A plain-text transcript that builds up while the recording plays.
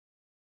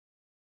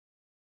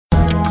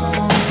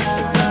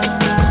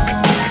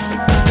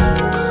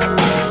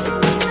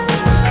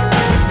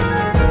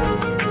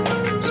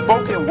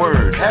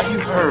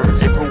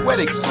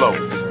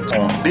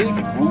Big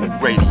Woo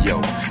Radio.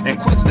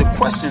 Inquisitive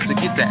questions to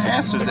get the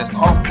answers that's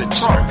off the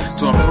chart.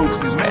 To improve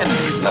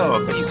humanity,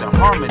 love, peace, and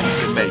harmony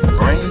to make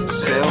brain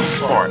cells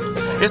spark.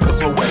 It's the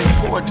Floetic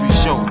Poetry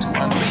Show to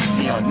unleash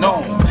the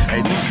unknown.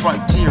 A new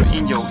frontier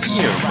in your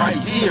ear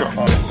right here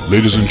on...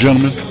 Ladies and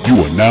gentlemen,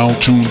 you are now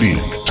tuned in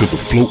to the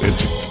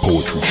Floetic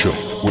Poetry Show,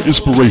 where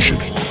inspiration,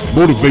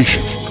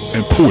 motivation,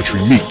 and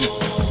poetry meet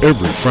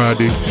every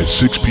Friday at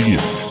 6 p.m.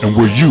 and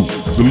where you,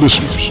 the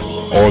listeners,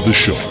 are the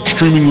show.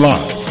 Streaming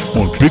live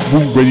on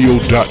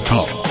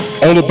BigWooRadio.com,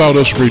 All About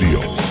Us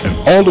Radio, and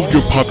all of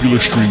your popular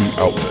streaming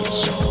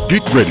outlets.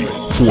 Get ready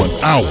for an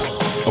hour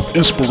of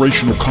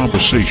inspirational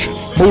conversation,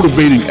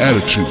 motivating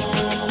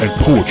attitudes, and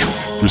poetry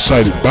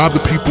recited by the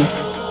people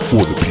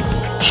for the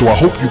people. So I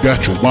hope you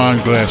got your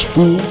wine glass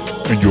full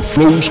and your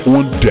flows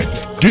on deck.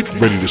 Get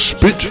ready to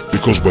spit,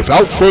 because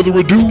without further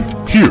ado,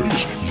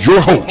 here's your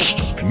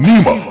host,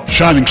 Nima,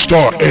 Shining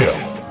Star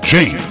L,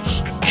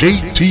 James,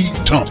 J.T.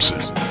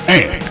 Thompson,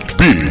 and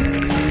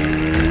Big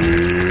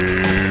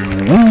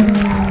Woo.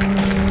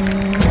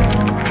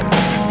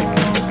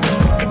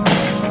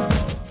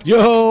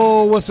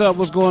 Yo, what's up?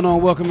 What's going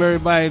on? Welcome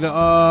everybody to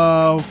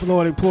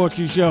Floetic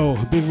Poetry Show,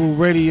 Big Woo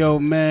Radio,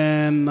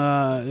 man.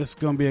 It's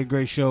gonna be a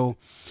great show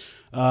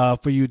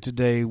for you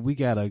today. We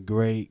got a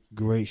great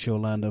show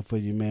lined up for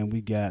you, man.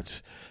 We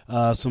got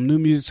some new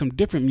music, some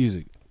different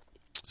music.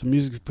 Some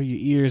music for your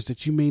ears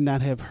that you may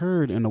not have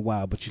heard in a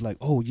while, but you're like,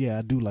 oh yeah,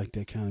 I do like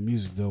that kind of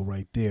music though,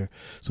 right there.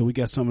 So we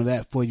got some of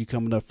that for you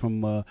coming up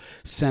from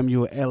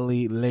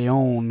Samuelli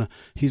Leon.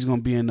 He's going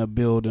to be in the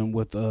building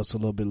with us a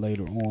little bit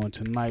later on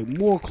tonight.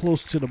 More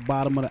close to the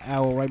bottom of the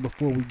hour, right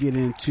before we get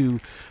into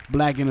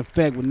Black in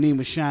Effect with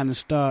Nima Shining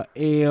Star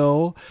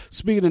L.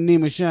 Speaking of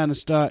Nima Shining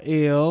Star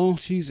L,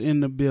 she's in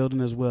the building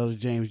as well as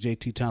James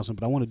J.T. Thompson.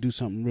 But I want to do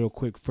something real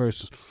quick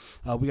first.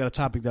 We got a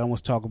topic that I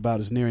want to talk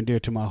about. It's near and dear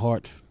to my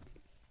heart.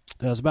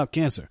 It's about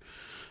cancer.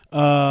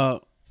 Do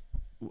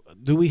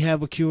we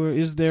have a cure?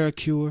 Is there a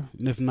cure?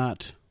 And if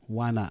not,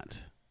 why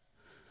not?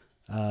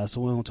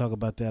 So we're going to talk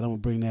about that. I'm going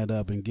to bring that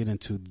up and get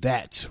into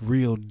that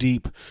real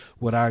deep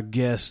with our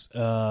guest,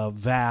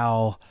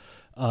 Val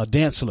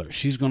Dantzler.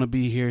 She's going to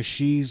be here.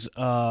 She's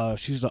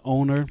the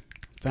owner,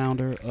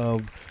 founder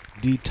of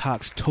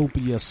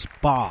Detoxtopia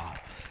Spa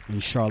in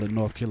Charlotte,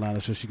 North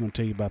Carolina. So she's going to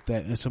tell you about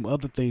that and some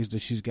other things that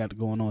she's got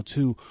going on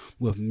too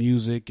with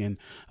music. And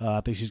I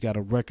think she's got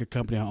a record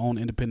company, her own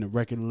independent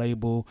record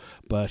label,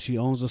 but she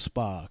owns a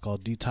spa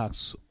called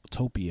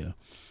Detoxtopia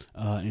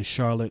in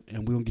Charlotte, and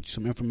we're going to get you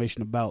some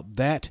information about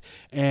that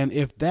and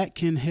if that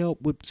can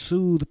help with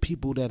soothe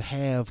people that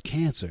have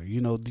cancer.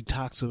 You know,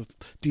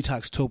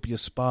 Detoxtopia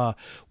Spa,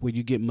 where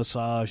you get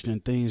massaged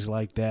and things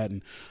like that,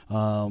 and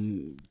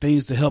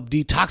things to help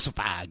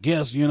detoxify, I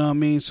guess, you know what I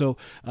mean? So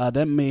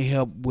that may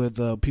help with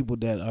people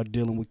that are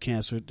dealing with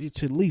cancer to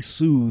at least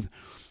soothe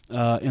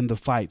in the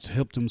fight, to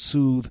help them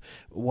soothe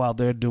while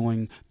they're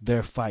doing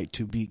their fight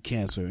to beat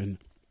cancer. And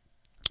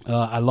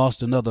I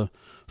lost another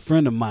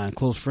friend of mine,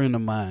 close friend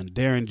of mine,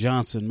 Darren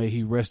Johnson, may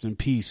he rest in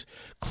peace.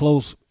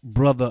 Close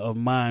brother of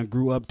mine,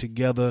 grew up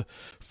together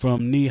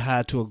from knee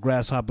high to a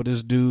grasshopper.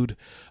 This dude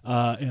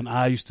and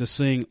I used to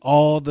sing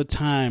all the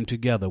time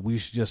together. We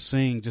used to just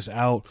sing just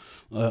out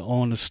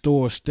on the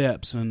store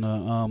steps and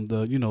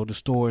the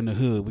store in the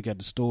hood. We got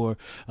the store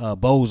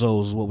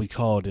Bozos is what we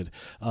called it.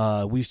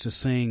 We used to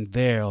sing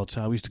there all the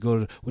time. We used to go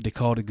to what they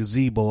call the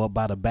gazebo up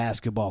by the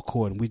basketball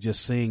court, and we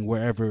just sing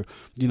wherever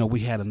we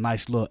had a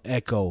nice little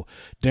echo.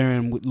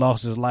 Darren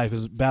lost his life,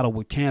 his battle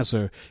with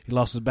cancer. He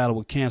lost his battle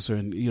with cancer,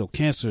 and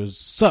cancer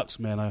sucks,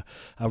 man. I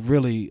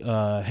really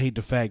hate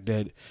the fact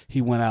that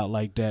he went out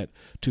like that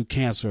to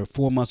cancer.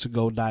 4 months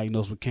ago,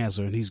 diagnosed with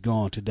cancer, and he's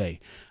gone today.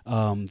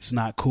 It's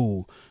not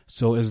cool.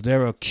 So is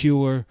there a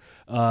cure?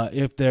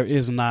 If there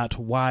is not,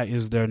 why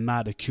is there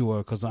not a cure?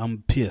 Because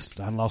I'm pissed.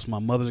 I lost my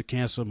mother to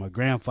cancer, my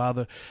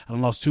grandfather. I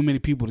lost too many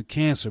people to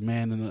cancer,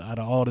 man. And out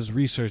of all this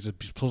research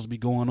that's supposed to be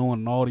going on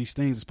and all these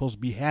things that's supposed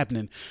to be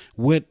happening,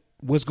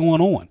 what's going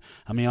on?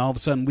 I mean, all of a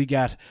sudden we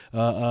got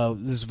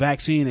this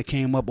vaccine that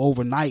came up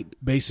overnight,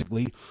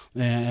 basically,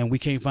 and we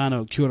can't find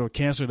a cure to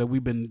cancer that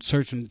we've been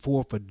searching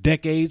for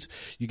decades.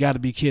 You got to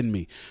be kidding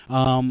me.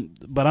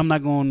 But I'm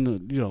not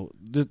going to,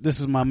 this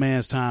is my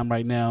man's time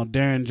right now.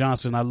 Darren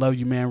Johnson, I love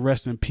you, man.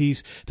 Rest in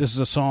peace. This is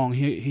a song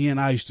he and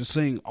I used to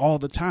sing all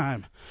the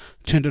time.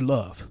 Tender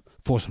Love.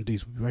 For some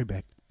D's. We'll be right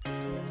back.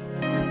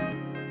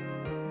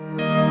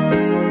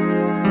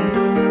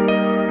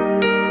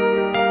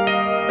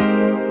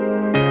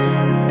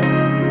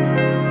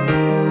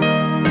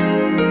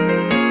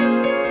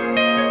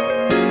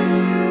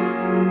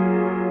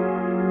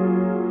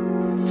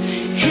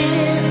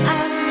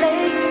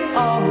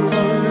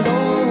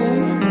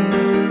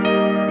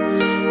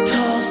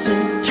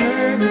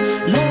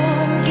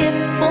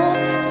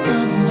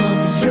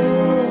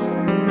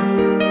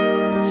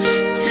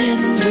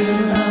 Tender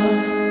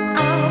love,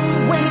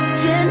 I'm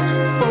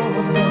waiting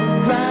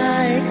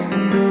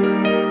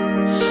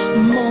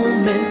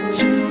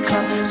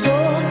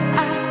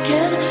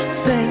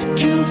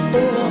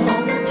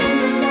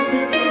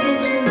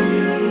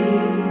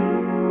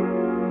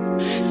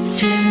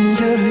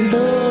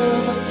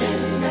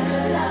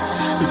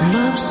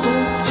Love so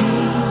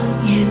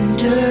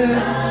tender,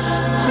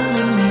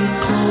 holding me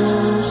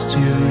close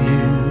to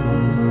you.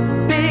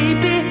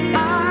 Baby, I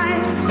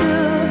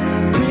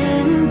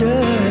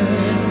surrender.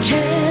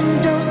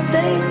 Candles,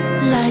 they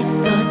light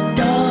the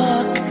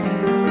dark.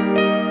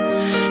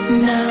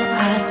 Now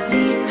I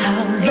see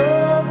how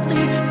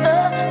lovely the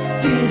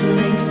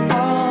feelings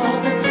are.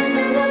 The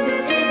tender love you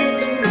give it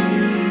to me.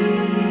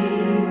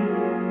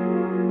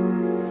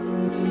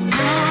 I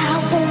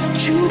want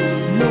you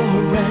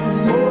more and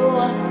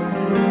more.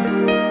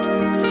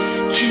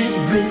 Can't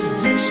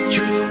resist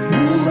you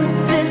more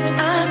than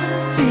I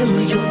feel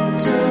your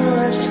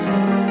touch.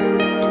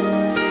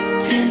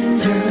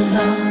 Tender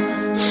love,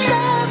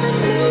 loving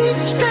me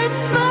straight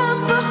from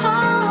the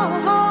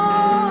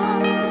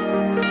heart.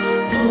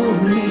 Pull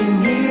me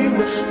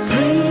nearer,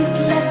 please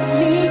let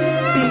me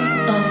be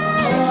a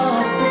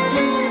part. The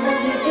tender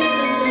love you give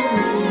it to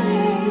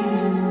me.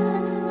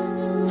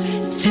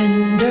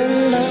 Tender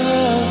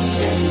love,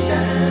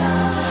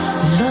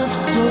 love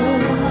so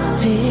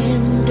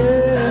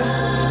tender,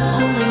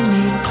 holding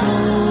me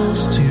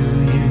close to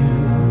you.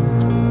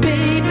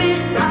 Baby,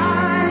 I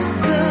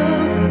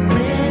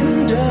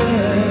surrender.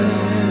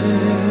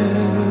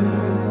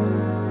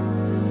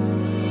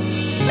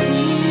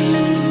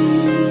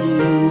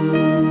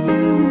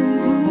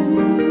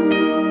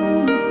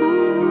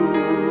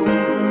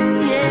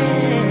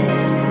 Yeah,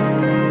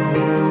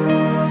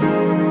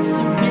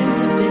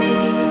 surrender, baby.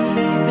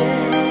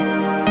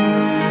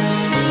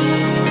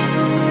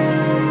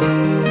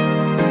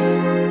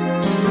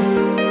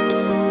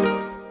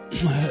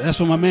 That's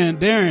for my man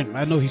Darren.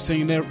 I know he's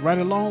singing that right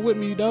along with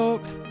me,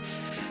 dog.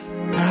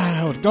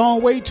 It's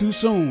gone way too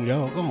soon,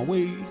 y'all. Gone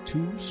way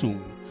too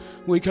soon.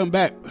 When we come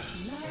back,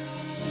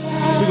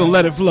 we're gonna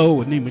let it flow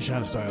with Nima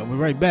Shining Star. We'll be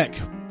right back.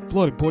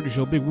 Floetic Poetry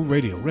Show, Big Woo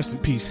Radio. Rest in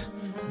peace,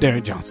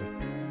 Darren Johnson.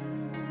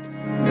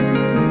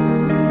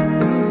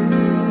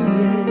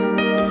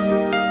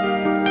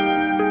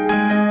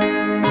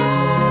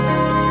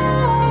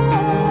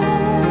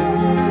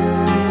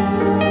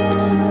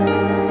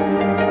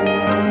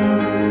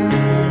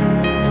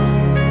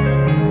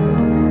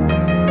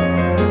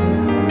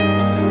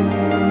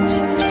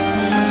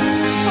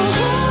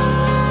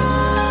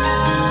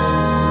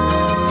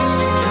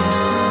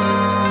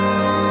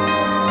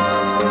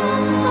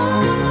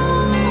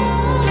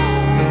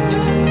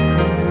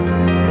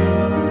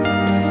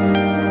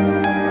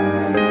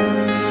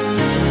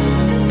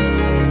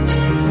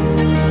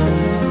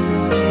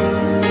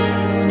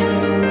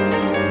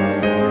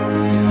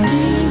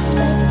 Please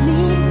let me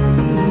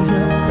be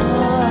your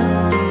part.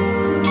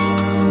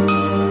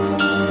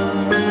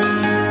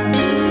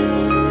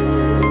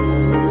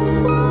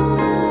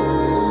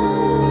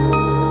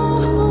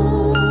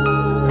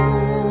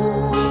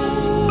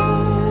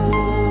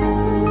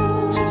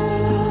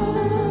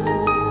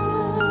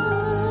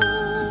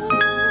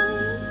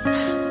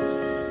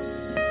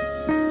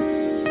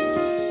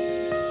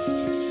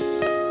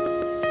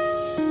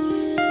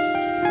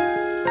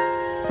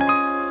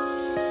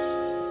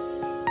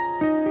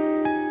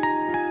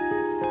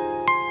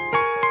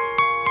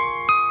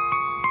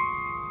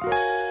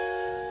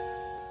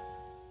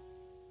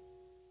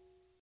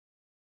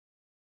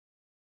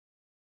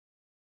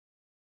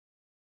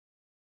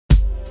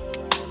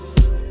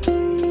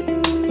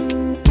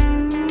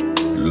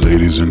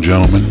 Ladies and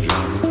gentlemen,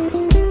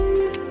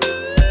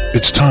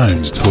 it's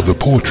time for the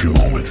Poetry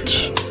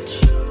Moment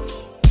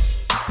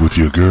with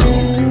your girl,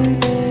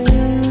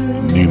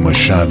 Nima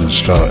Shining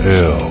Star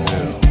L.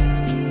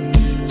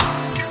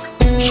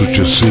 So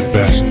just sit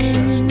back,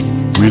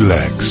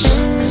 relax,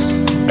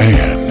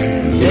 and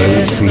let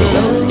it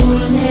flow.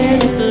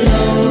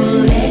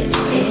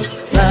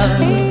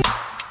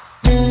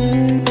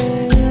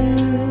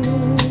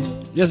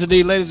 Yes,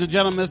 indeed, ladies and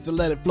gentlemen, it's the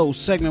Let It Flow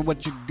segment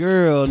with your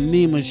girl,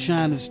 Nima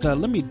Shining Star.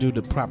 Let me do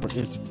the proper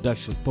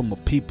introduction for my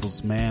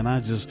peoples, man. I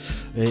just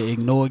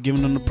ignore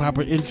giving them the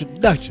proper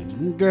introduction.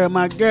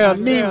 My girl,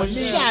 Nima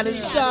Shining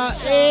Star.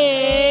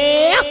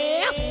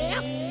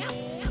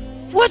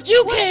 What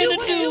you came to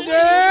do,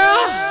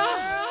 girl?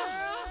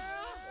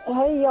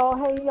 Hey y'all.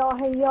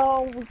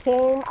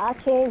 I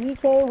came, he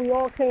came, we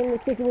all came to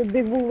kick it with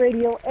Big Woo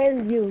Radio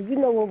and you. You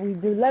know what we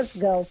do. Let's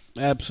go.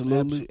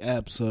 Absolutely.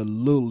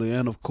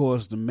 And of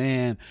course, the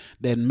man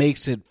that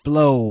makes it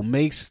flow,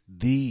 makes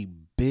the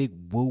Big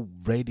Woo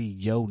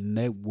Radio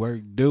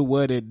Network do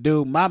what it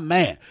do. My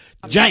man,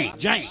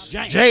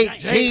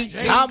 JT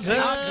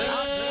Thompson.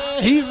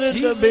 He's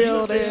in the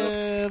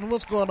building.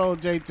 What's going on,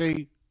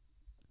 JT?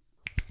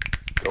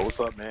 Yo, what's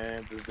up,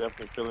 man? Just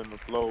definitely feeling the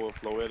flow of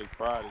Floetic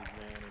Fridays,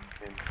 man,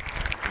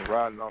 and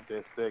riding off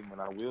that segment.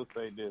 I will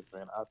say this,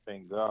 man. I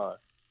thank God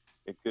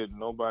it couldn't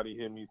nobody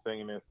hear me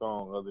singing that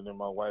song other than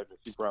my wife, and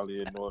she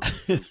probably ignored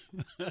me too.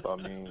 So,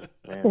 I mean,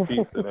 man,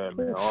 peace to that,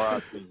 man.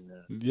 R.I.P.,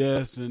 man.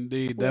 Yes,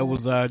 indeed. That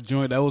was our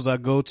joint. That was our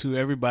go-to.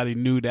 Everybody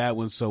knew that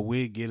one, so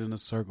we'd get in a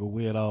circle.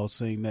 We'd all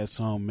sing that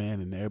song, man,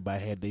 and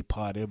everybody had their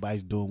part.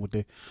 Everybody's doing what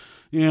they,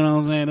 you know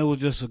what I'm saying? It was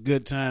just a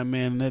good time,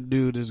 man. And that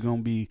dude is going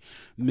to be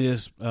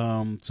missed.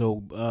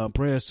 So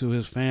prayers to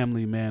his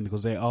family, man,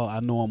 because they all, I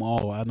know them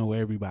all. I know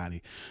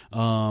everybody.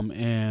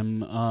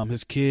 And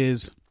his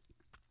kids,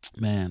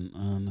 man,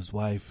 his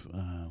wife,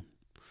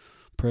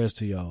 prayers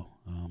to y'all,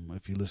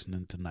 if you're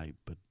listening tonight.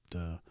 But,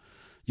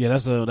 yeah,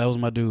 that was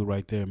my dude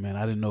right there, man.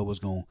 I didn't know it was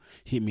going to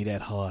hit me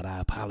that hard. I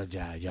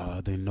apologize, y'all.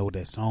 I didn't know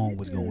that song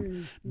was going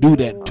to do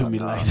that to me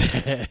like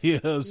that. You know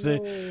what I'm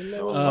saying?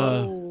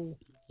 No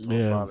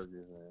yeah.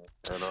 apologies, man,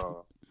 at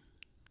all.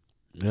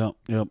 Yep.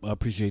 I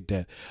appreciate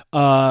that.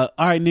 All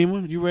right,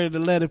 Nima, you ready to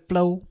let it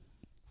flow?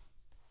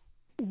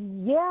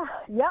 Yeah,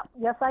 yep,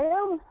 yes I am.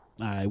 All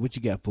right, what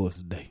you got for us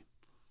today?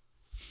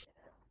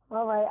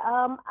 All right.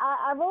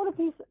 I wrote a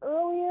piece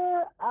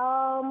earlier.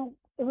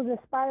 It was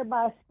inspired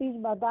by a speech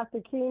by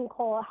Dr. King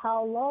called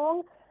How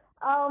Long?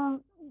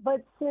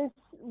 But since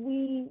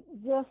we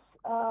just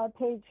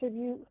paid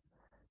tribute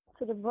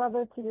to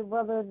your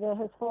brother that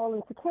has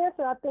fallen to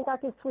cancer, I think I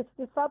can switch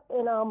this up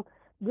and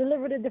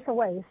deliver it a different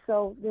way.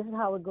 So this is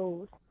how it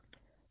goes.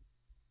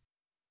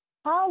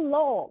 How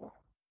long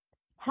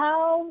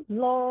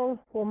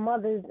will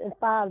mothers and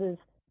fathers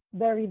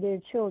bury their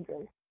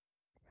children?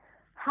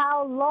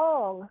 How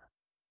long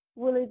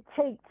will it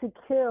take to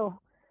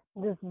kill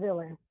this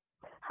villain?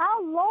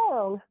 How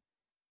long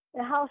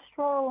and how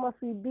strong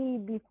must we be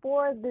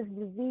before this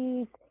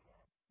disease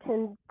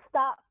can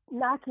stop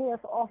knocking us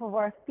off of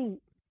our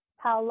feet?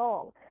 How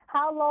long?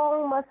 How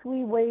long must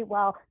we wait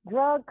while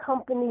drug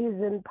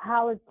companies and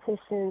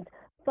politicians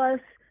fuss,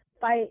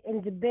 fight,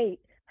 and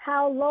debate?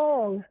 How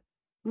long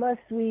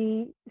must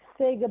we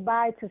say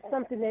goodbye to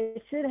something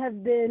that should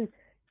have been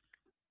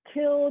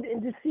killed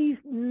and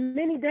deceased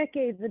many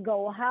decades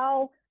ago?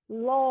 How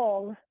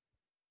long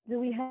do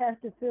we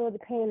have to feel the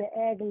pain and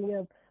agony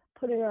of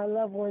putting our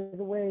loved ones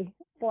away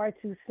far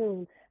too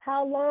soon?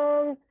 How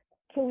long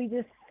can we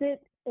just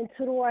sit and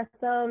twiddle our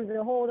thumbs and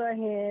hold our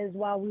hands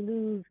while we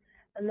lose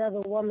another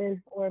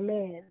woman or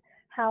man?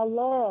 How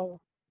long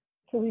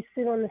can we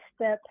sit on the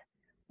steps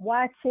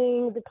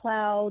watching the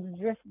clouds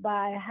drift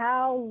by?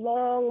 How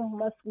long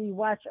must we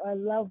watch our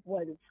loved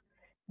ones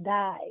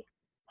die?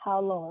 How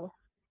long?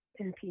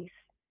 In peace.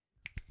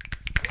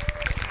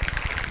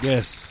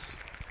 Yes.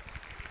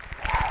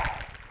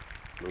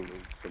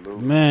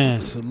 Salute.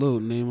 Man,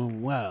 salute, Nima.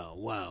 Wow.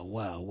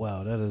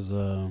 That is,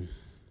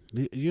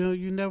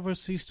 you never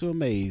cease to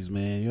amaze,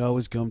 man. You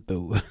always come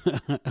through.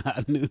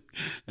 I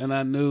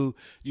knew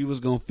you was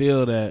going to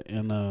feel that.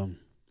 And,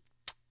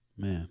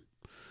 man,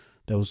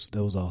 that was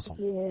awesome.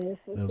 Yes,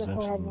 it's a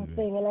horrible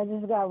thing. And I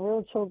just got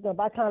real choked up.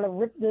 I kind of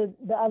ripped the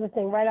other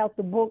thing right out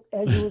the book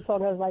as you were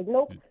talking. I was like,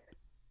 nope,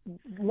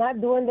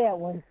 not doing that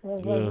one. I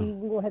was like,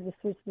 we're going to have to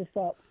switch this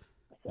up.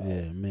 So.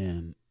 Yeah,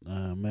 man.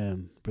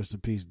 Rest in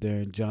peace,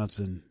 Darren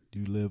Johnson.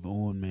 You live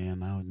on,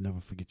 man. I'll never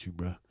forget you,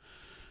 bro.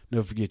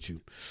 Never forget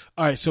you.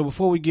 All right, so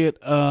before we get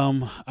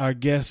our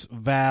guest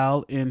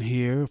Val in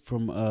here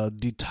from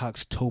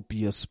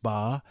Detoxtopia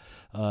Spa,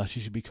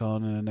 she should be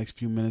calling in the next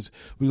few minutes.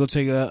 We're going to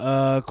take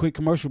a quick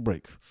commercial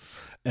break.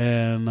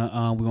 And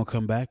we're going to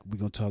come back. We're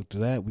going to talk to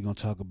that. We're going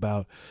to talk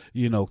about,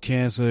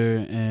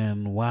 cancer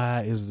and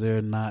why is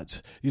there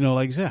not,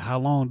 like you said, how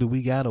long do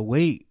we got to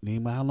wait?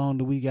 Nima, how long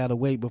do we got to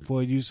wait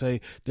before you say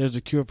there's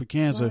a cure for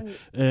cancer? Right.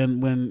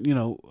 And when,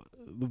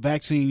 the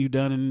vaccine you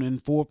done in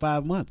 4 or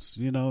 5 months,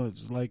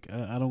 it's like,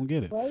 I don't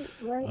get it. Right.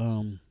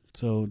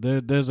 So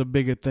there's a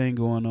bigger thing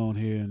going on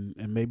here,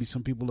 and maybe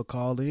some people will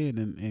call in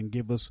and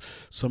give us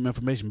some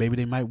information. Maybe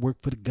they might work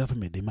for the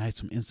government. They might have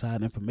some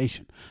inside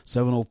information.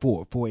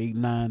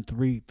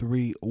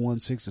 704-489-3316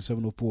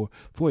 or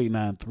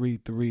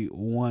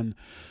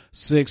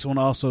 704-489-3316. I want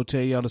to also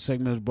tell y'all the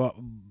segment is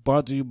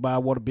brought to you by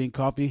Water Bean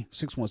Coffee,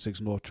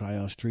 616 North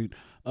Tryon Street,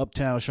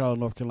 Uptown, Charlotte,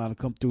 North Carolina.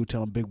 Come through,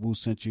 tell them Big Woo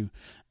sent you,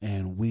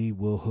 and we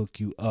will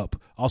hook you up.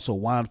 Also,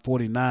 Wine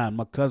 49.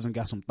 My cousin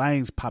got some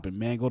things popping,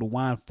 man. Go to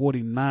Wine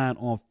 49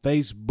 on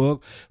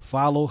Facebook.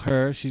 Follow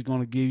her. She's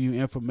going to give you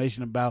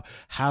information about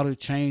how to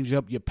change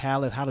up your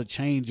palate, how to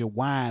change your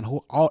wine,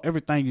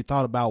 everything you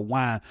thought about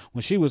wine.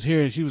 When she was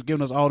here and she was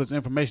giving us all this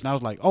information, I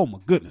was like, oh, my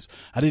goodness.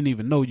 I didn't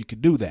even know you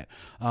could do that.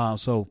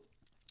 So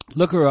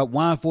look her up,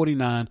 Wine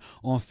 49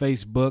 on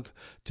Facebook.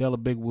 Tell her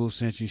Big Will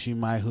sent you. She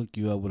might hook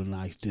you up with a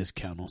nice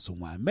discount on some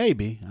wine.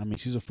 Maybe. I mean,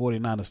 she's a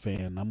 49ers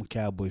fan. I'm a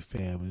Cowboy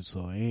fan,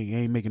 so I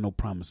ain't making no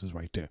promises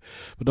right there.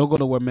 But don't go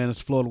nowhere, man.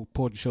 It's Floetic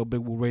Poetry Show, Big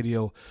Will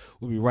Radio.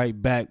 We'll be right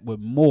back with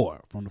more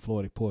from the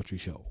Floetic Poetry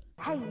Show.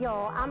 Hey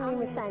y'all, I'm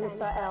Nima Shining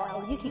Star L,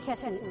 and you can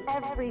catch me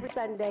every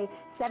Sunday,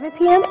 7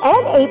 p.m.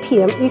 and 8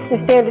 p.m. Eastern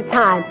Standard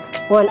Time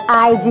on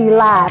IG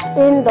Live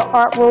in the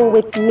Art Room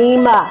with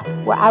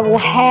Nima, where I will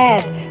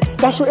have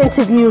special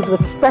interviews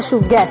with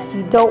special guests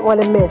you don't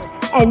want to miss.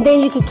 And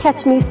then you can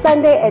catch me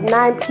Sunday at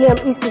 9 p.m.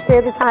 Eastern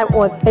Standard Time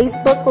on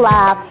Facebook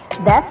Live.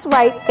 That's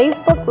right,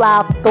 Facebook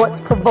Live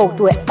Thoughts Provoked,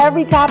 where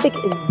every topic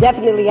is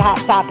definitely a hot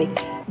topic.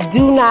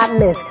 Do not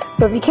miss.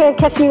 So if you can't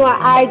catch me on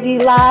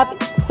IG Live,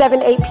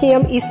 7, 8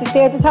 p.m. Eastern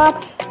Standard Time,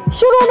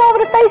 shoot on over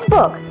to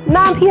Facebook,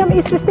 9 p.m.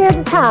 Eastern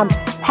Standard Time.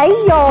 Hey,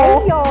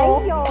 y'all. Hey,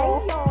 y'all.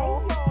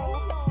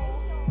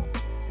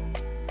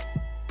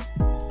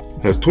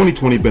 Has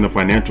 2020 been a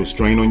financial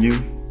strain on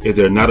you? Is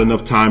there not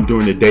enough time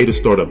during the day to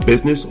start a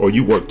business, or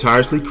you work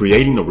tirelessly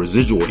creating a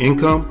residual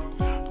income?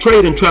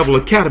 Trade and Travel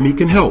Academy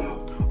can help.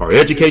 Our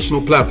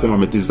educational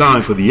platform is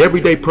designed for the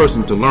everyday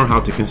person to learn how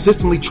to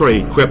consistently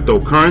trade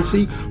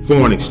cryptocurrency,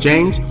 foreign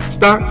exchange,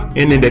 stocks,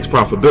 and index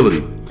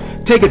profitability.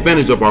 Take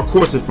advantage of our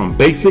courses from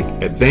basic,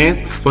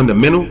 advanced,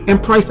 fundamental,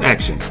 and price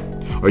action.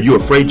 Are you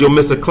afraid you'll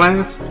miss a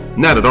class?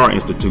 Not at our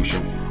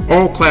institution.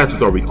 All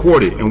classes are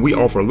recorded, and we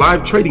offer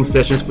live trading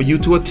sessions for you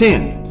to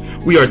attend.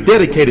 We are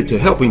dedicated to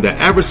helping the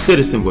average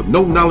citizen with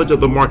no knowledge of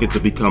the market to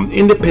become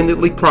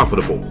independently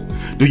profitable.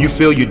 Do you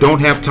feel you don't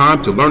have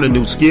time to learn a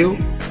new skill?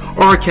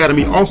 Our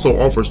academy also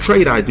offers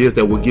trade ideas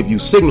that will give you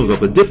signals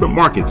of the different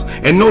markets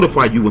and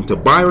notify you when to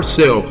buy or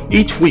sell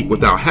each week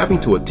without having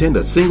to attend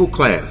a single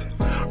class.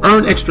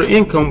 Earn extra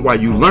income while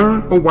you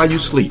learn or while you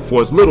sleep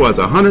for as little as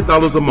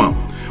 $100 a month.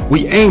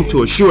 We aim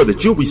to assure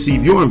that you'll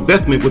receive your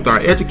investment with our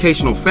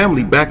educational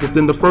family back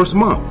within the first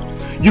month.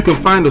 You can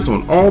find us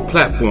on all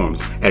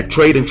platforms at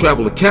Trade and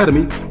Travel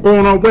Academy or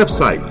on our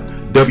website,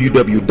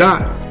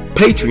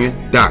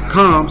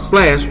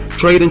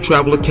 www.patreon.com/Trade and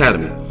Travel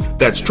Academy.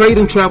 That's Trade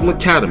and Travel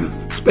Academy,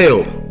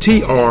 spelled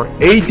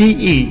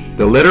TRADE,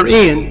 the letter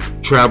N,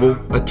 Travel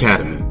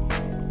Academy.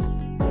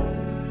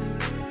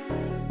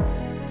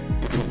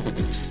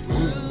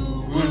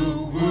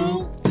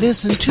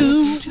 Listen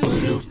to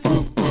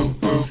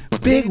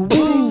Big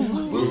Woo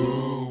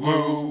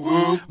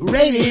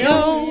Radio.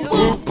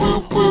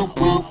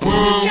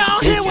 Y'all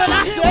hear what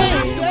I say?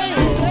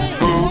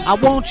 I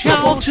want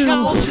y'all to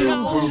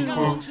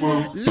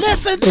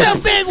listen to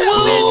Big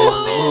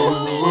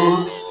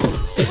Woo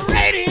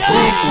Radio.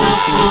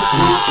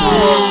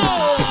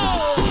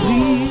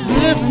 Please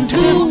listen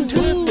to.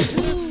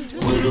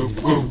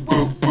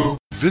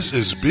 This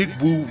is Big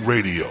Woo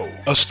Radio,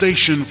 a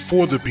station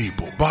for the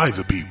people, by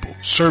the people,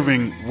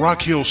 serving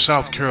Rock Hill,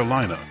 South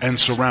Carolina and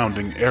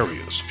surrounding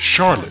areas,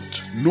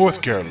 Charlotte,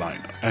 North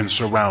Carolina and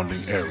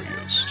surrounding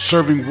areas,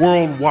 serving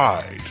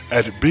worldwide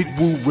at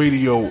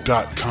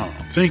BigWooRadio.com.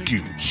 Thank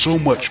you so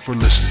much for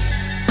listening.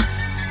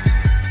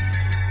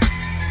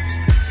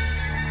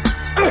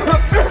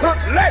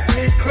 Let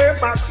me clear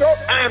my throat.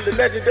 I am the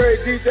legendary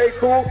DJ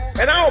Cool,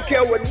 and I don't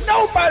care what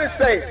nobody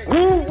say.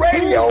 Woo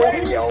Radio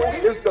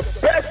is the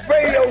best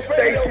radio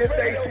station,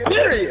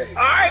 period.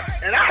 All right?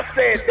 And I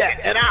said that,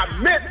 and I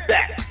meant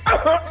that.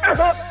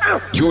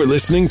 You're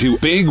listening to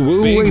Big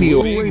Woo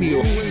Radio.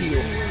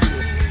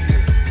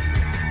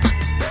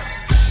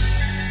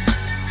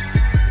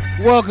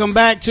 Welcome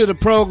back to the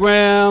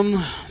program.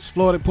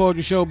 Floetic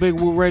Poetry Show, Big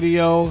Woo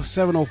Radio,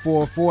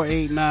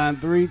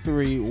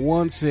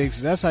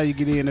 704-489-3316. That's how you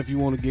get in if you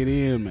want to get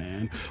in,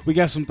 man. We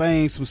got some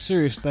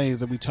serious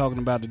things that we're talking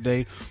about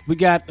today. We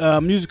got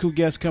musical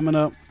guests coming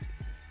up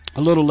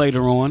a little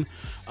later on.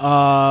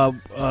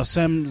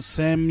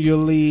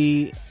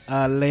 Samuelli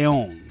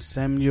Leon.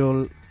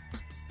 Samuel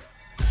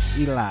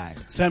Eli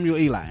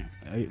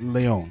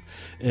Leon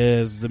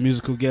is the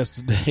musical guest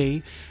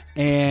today.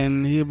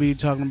 And he'll be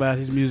talking about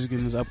his music and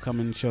his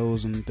upcoming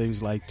shows and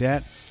things like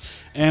that.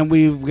 And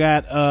we've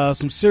got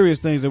some serious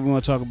things that we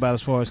want to talk about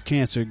as far as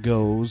cancer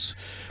goes.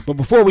 But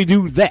before we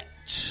do that,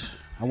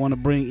 I want to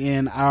bring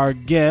in our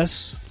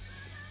guest.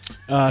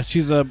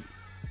 She's the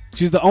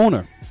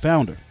owner,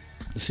 founder,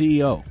 the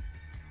CEO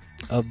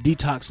of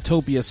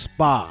Detoxtopia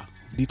Spa,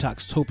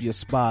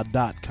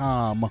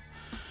 Detoxtopiaspa.com,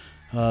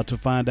 to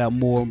find out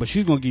more. But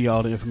she's going to give you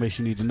all the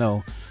information you need to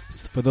know.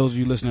 For those of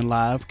you listening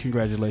live,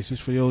 congratulations.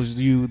 For those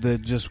of you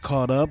that just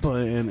caught up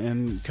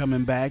and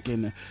coming back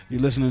and you're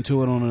listening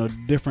to it on a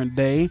different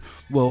day,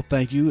 well,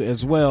 thank you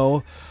as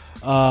well.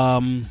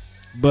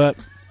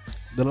 But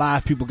the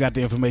live people got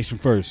the information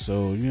first,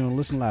 so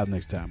listen live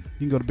next time.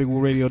 You can go to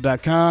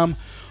BigWooRadio.com,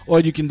 or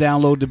you can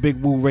download the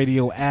Big Woo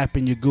Radio app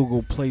in your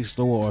Google Play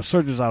Store, or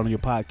search us out on your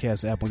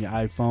podcast app on your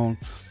iPhone.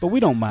 But we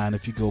don't mind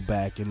if you go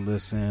back and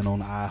listen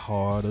on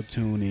iHeart or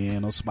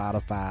TuneIn or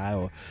Spotify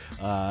or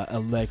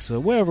Alexa,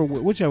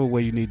 whichever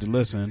way you need to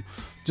listen.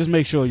 Just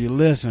make sure you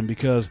listen,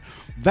 because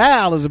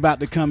Val is about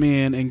to come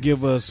in and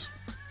give us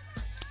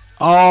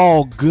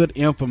all good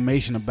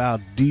information about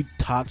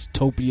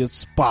Detoxtopia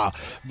Spa.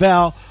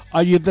 Val,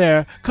 are you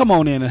there? Come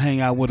on in and hang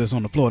out with us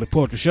on the Floetic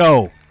Poetry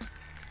Show.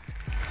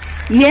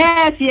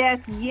 Yes, I'm right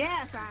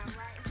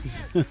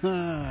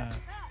here.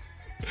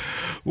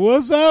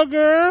 What's up,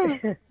 girl?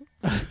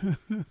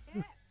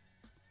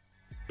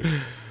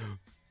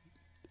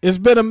 It's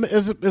been a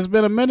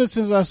minute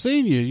since I've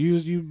seen you.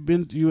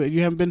 You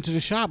haven't been to the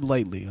shop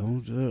lately.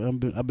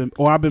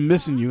 I've been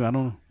missing you. I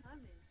don't know.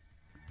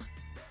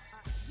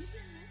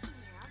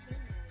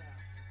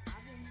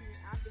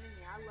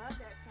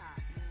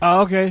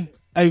 Oh, okay.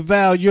 Hey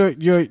Val, your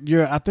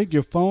I think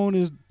your phone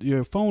is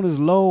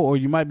low, or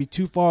you might be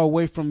too far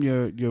away from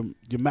your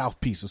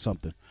mouthpiece or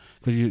something,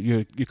 because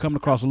you're coming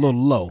across a little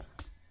low.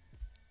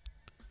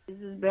 Is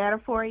this better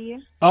for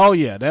you? Oh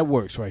yeah, that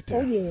works right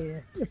there. Oh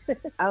yeah.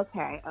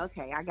 Okay.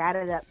 I got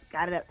it up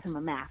to my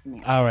mouth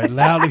now. All right,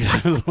 loud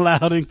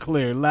and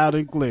clear.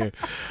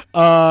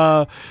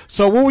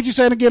 So what were you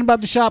saying again about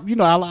the shop? You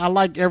know, I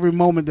like every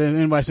moment that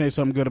anybody says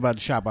something good about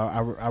the shop.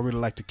 I really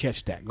like to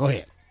catch that. Go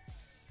ahead.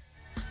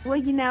 Well,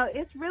 you know,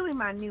 it's really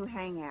my new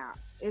hangout.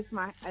 It's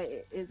my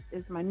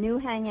new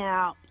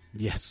hangout.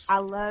 Yes. I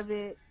love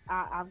it.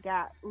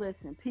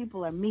 Listen,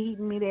 people are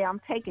meeting me there.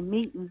 I'm taking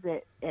meetings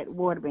at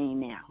Waterbean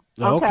now.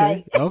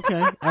 Okay. That's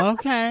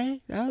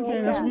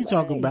what we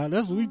talking about.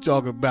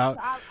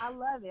 I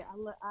love it.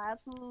 I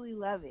absolutely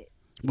love it.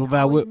 Well, Val,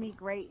 I always meet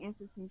great,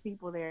 interesting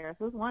people there,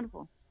 so it's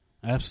wonderful.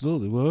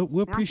 Absolutely. Well,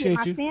 we'll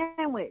appreciate you. My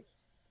sandwich.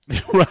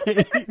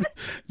 Right.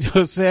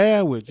 Your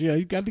sandwich. Yeah,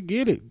 you got to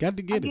get it. Get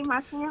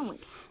my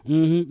sandwich.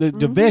 Mm-hmm.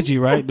 The veggie,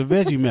 right? The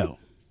veggie melt.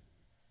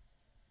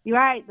 You're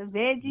right, the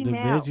veggie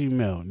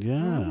melt. Yeah.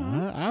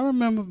 Mm-hmm. I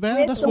remember, Val.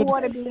 With that's the what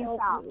water being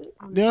salt. You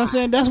know what I'm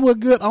saying? That's what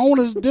good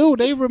owners do.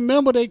 They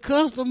remember their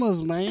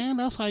customers, man.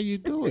 That's how you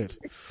do it.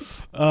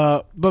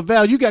 But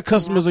Val, you got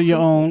customers of your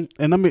own,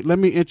 and let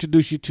me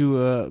introduce you to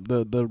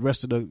the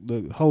rest of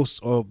the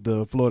hosts of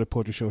the Floetic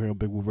Poetry Show here on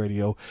Big Woo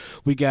Radio.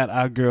 We got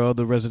our girl,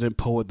 the resident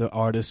poet, the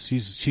artist.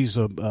 She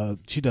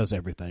does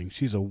everything.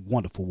 She's a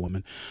wonderful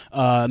woman.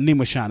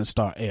 Nima Shining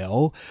Star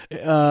L.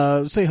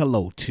 Say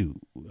hello to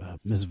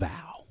Miss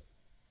Val.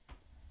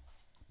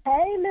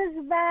 Hey, Miss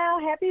Val.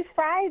 Happy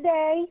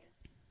Friday.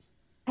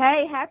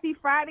 Hey, happy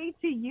Friday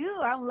to you.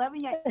 I'm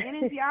loving your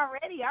energy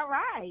already. All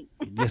right.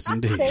 Yes,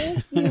 indeed.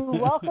 Thank you.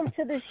 Welcome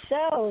to the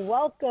show.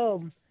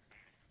 Welcome.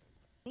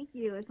 Thank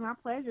you. It's my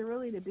pleasure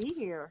really to be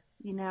here,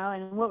 you know,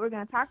 and what we're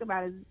going to talk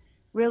about is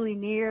really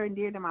near and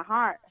dear to my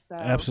heart. So,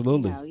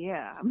 absolutely. You know,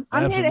 yeah.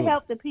 I'm here to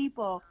help the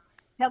people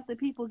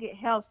get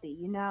healthy,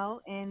 you know,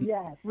 and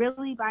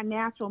really by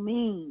natural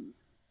means,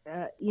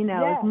 you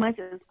know, as much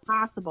as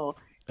possible.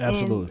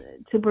 Absolutely.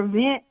 And to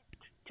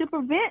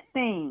prevent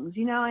things,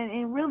 you know,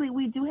 and really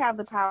we do have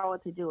the power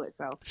to do it.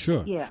 So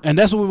sure. Yeah. And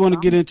that's what we want to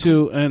get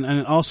into.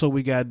 And also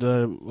we got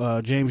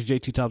James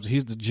J.T. Thompson.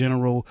 He's the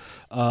general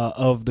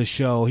of the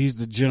show. He's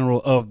the general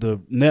of the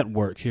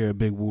network here at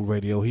Big Woo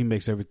Radio. He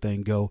makes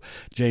everything go.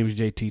 James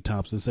J.T.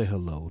 Thompson, say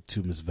hello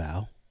to Miss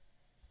Val.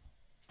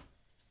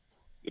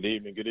 Good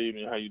evening.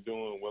 How you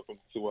doing? Welcome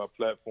to our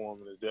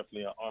platform. And it's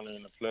definitely an honor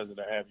and a pleasure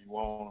to have you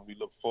on. We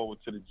look forward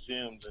to the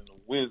gems and the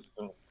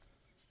wisdom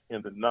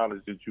and the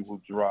knowledge that you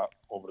will drop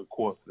over the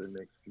course of the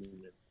next few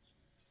minutes.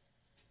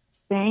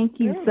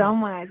 Thank you so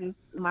much. It's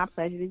my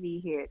pleasure to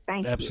be here.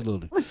 Thank you.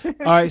 Absolutely.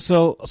 All right,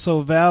 so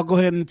Val, go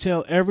ahead and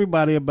tell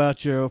everybody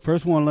about your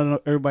first one.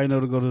 Let everybody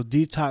know to go to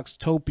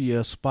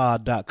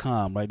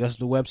detoxtopiaspa.com, right? That's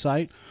the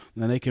website,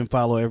 and they can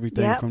follow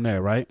everything from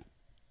there, right?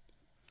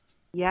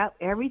 Yep,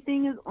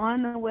 everything is on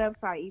the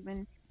website.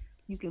 Even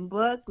you can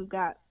book. You've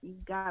got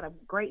a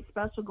great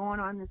special going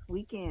on this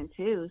weekend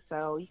too,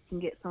 so you can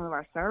get some of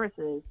our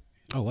services.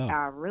 Oh,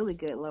 wow. A really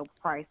good low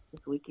price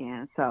this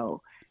weekend.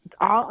 So it's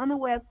all on the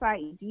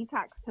website,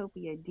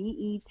 Detoxtopia,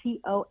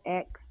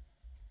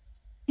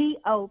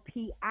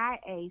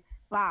 DETOXTOPIA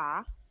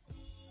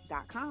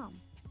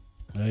spa.com.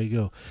 There you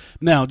go.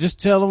 Now,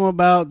 just tell them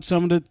about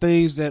some of the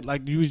things that,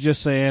 like you was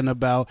just saying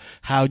about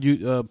how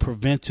you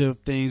preventive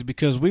things,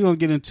 because we're gonna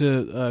get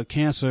into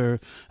cancer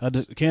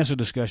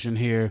discussion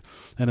here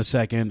in a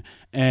second.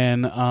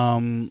 And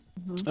you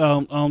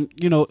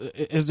know,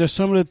 is there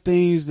some of the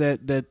things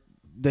that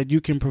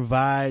you can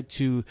provide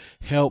to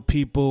help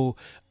people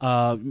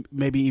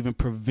maybe even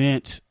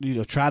prevent, you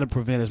know, try to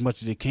prevent as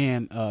much as they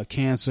can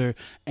cancer,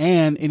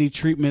 and any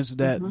treatments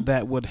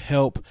that would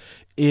help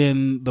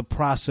in the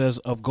process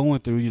of going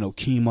through, you know,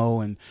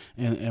 chemo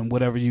and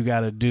whatever you got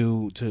to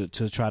do to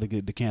try to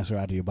get the cancer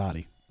out of your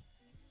body?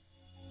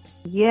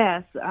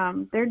 Yes,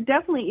 there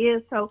definitely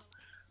is. So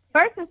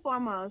first and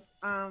foremost,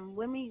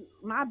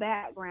 my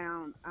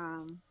background,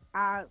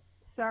 I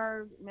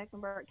served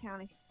Mecklenburg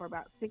County for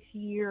about 6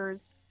 years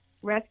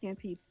rescuing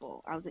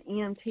people. I was an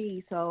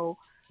EMT, so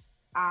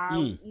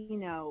you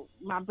know,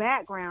 my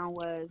background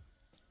was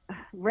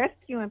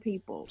rescuing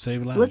people,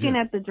 saving lives, looking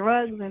at the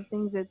drugs and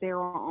things that they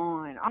were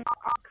on, all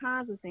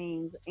kinds of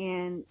things.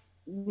 And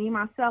me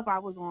myself, I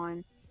was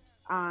on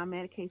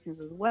medications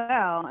as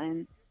well,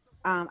 and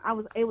I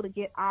was able to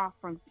get off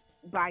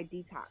by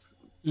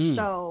detoxing.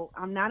 So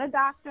I'm not a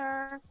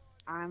doctor.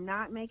 I'm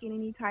not making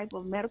any type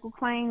of medical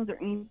claims or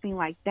anything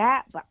like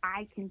that, but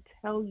I can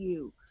tell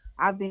you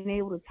I've been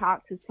able to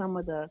talk to some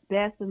of the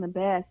best in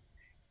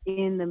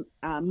the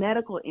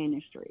medical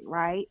industry,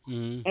 right?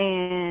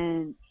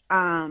 And,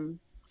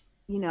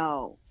 you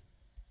know,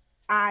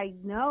 I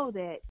know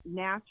that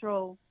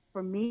natural,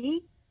 for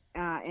me,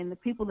 and the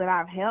people that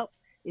I've helped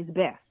is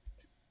best,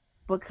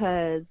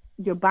 because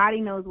your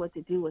body knows what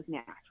to do with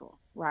natural,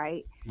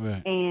 right?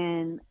 Right.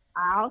 And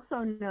I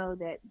also know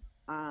that,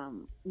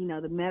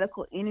 the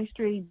medical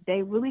industry,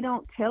 they really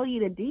don't tell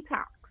you to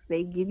detox.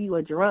 They give you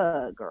a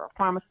drug or a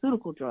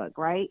pharmaceutical drug,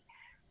 right?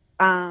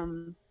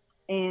 And,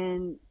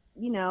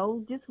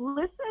 just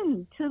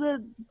listen to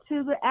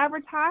the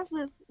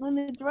advertisements when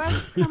the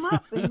drugs come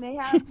up, and they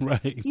have,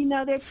 right.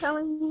 They're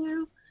telling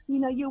you,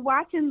 you're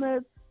watching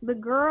the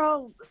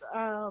girl,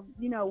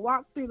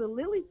 walk through the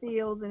lily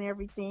fields and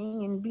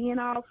everything and being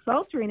all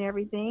sultry and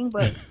everything.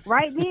 But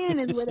right then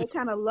is where they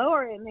kind of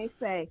lower it and they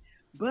say,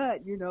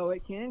 but,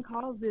 it can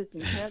cause this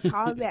and can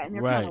cause that. And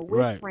they're kind of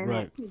whispering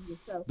that to you.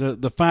 So,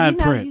 the fine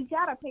print. You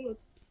got to pay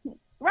attention.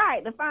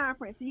 Right, the fine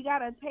print. So you got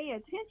to pay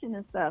attention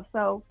and stuff.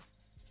 So,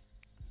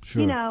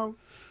 sure.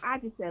 I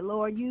just said,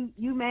 Lord, you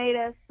made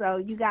us, so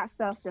you got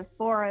stuff that's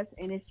for us.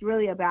 And it's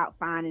really about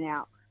finding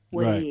out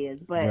what it is.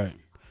 But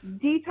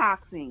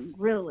detoxing,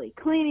 really,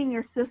 cleaning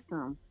your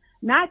system,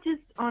 not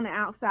just on the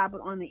outside,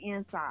 but on the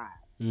inside.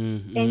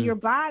 Mm-hmm. And your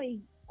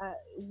body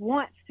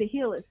wants to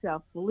heal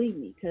itself, believe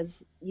me, because,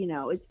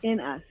 it's in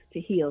us to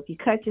heal. If you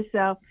cut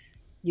yourself,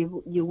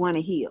 you want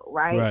to heal,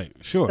 right? Right,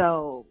 sure.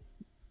 So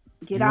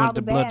get you all want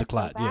the blood bad to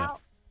clot, stuff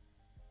out.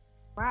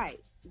 Right.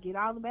 Get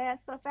all the bad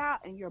stuff out,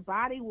 and your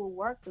body will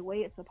work the way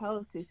it's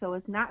supposed to. So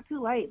it's not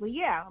too late. But,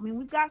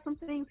 we've got some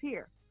things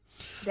here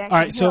that all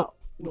right, can help.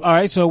 All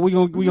right, so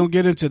we're gonna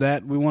get into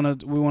that. We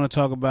want to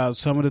talk about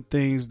some of the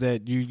things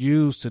that you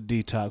use to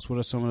detox. What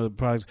are some of the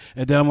products?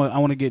 And then I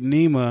want to get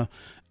Nima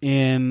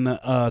in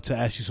to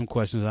ask you some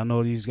questions. I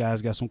know these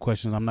guys got some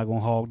questions. I'm not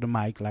gonna hog the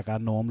mic like I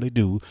normally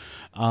do.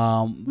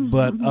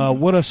 But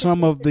what are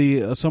some of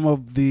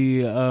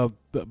the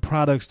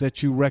products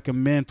that you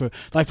recommend for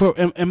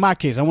in my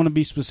case? I want to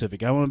be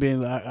specific.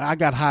 I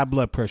got high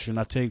blood pressure and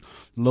I take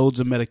loads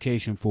of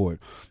medication for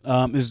it.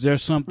 Is there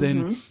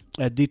something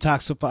at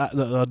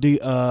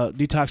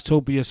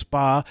Detoxtopia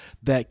Spa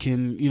that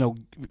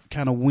can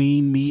kind of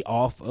wean me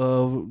off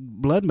of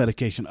blood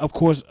medication? Of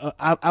course,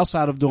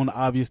 outside of doing the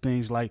obvious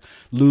things like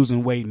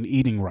losing weight and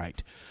eating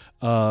right.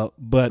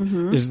 But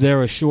is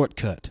there a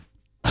shortcut?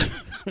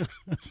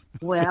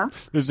 Well,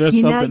 is there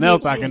something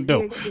else I can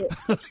do?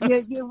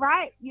 You're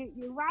right.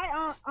 You're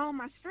right on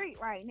my street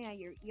right now.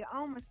 You're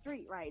on my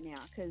street right now,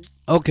 because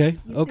okay.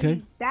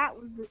 See,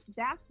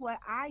 that's what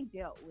I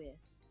dealt with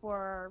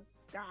for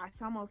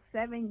almost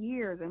 7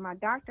 years, and my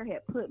doctor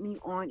had put me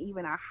on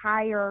even a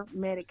higher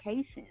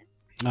medication.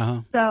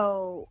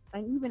 So,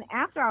 and even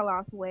after I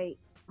lost weight,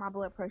 my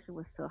blood pressure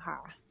was still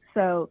high.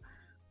 So,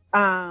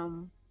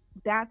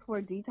 that's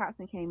where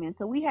detoxing came in.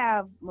 So we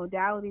have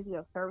modalities, we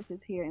have services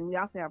here, and we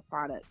also have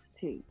products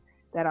too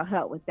that'll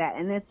help with that.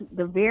 And it's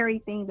the very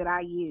thing that I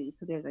use.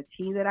 So there's a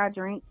tea that I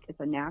drink. It's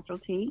a natural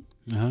tea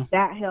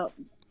that helps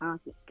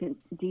can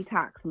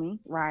detox me,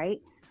 right?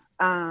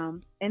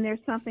 And there's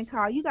something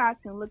called, you guys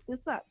can look this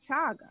up,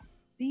 chaga,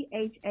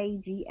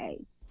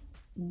 CHAGA.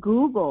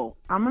 Google,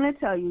 I'm going to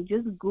tell you,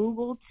 just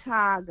Google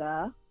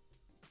chaga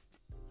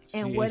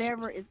and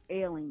whatever is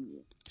ailing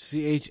you.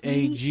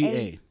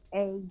 CHAGA.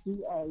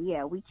 AGA,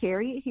 yeah, we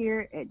carry it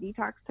here at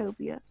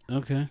Detoxtopia.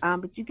 Okay.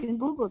 But you can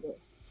Google this,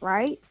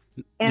 right?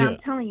 And I'm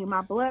telling you,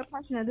 my blood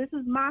pressure, now this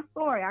is my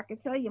story. I can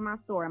tell you my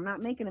story. I'm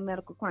not making a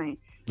medical claim.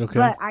 Okay.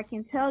 But I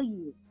can tell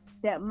you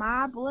that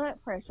my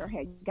blood pressure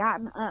had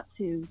gotten up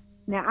to,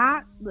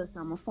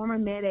 I'm a former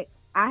medic.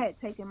 I had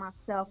taken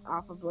myself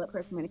off of blood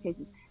pressure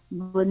medication.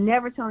 Would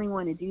never tell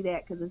anyone to do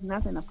that because there's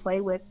nothing to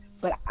play with,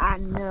 but I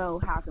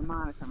know how to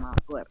monitor my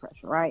blood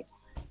pressure, right?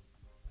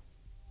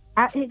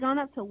 I had gone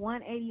up to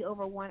 180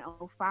 over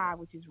 105,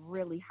 which is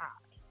really high.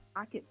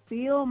 I could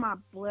feel my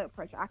blood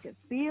pressure. I could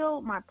feel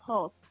my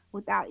pulse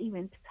without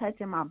even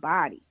touching my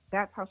body.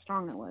 That's how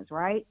strong it was,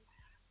 right?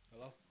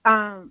 Hello?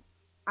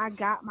 I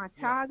got my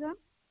chaga.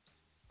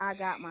 I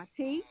got my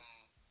tea.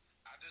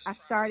 I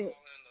started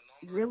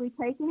really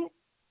taking it.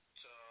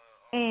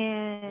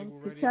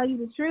 And to tell you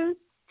the truth,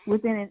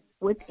 within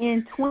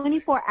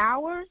 24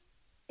 hours,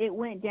 it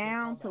went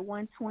down to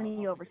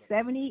 120 over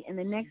 70, and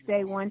the next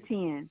day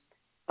 110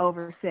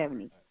 over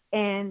 70.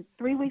 And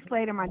 3 weeks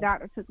later, my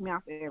doctor took me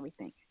off of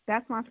everything.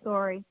 That's my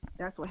story.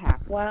 That's what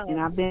happened. Wow. And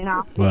I've been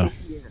off for 6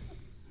 years.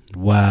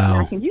 Wow.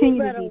 And I continue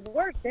You better to be.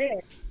 work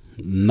there.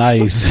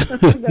 Nice. So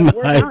I'm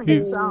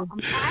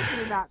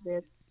passionate about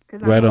this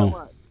because Right I know on.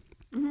 what.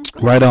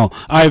 Right on. All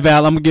right,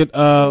 Val. I'm gonna get.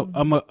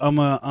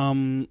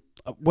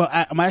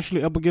 I'm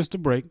actually up against the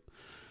break,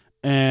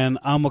 and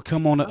I'm gonna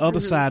come on the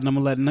other side, and I'm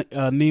gonna let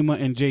Nima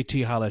and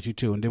JT holler at you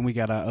too, and then we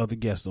got our other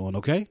guests on.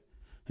 Okay,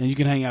 and you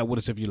can hang out with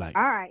us if you like.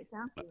 All right,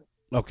 sounds good.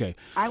 Okay.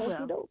 I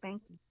will.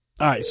 Thank you.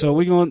 All right, so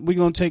we're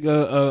gonna take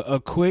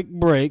a quick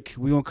break.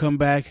 We're gonna come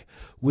back.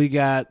 We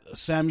got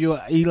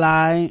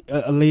Samuelli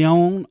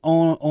Leon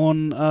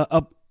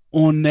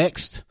on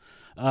next.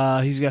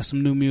 He's got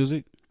some new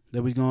music.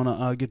 that we're going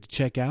to get to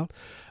check out.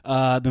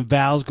 Then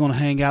Val's going to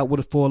hang out with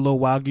us for a little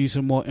while, give you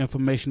some more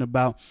information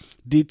about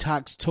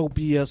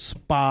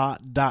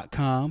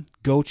Detoxtopiaspa.com.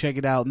 Go check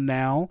it out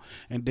now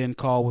and then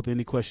call with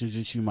any questions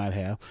that you might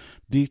have.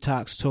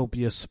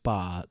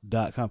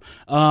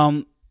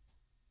 Detoxtopiaspa.com.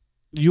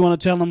 You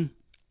want to tell them,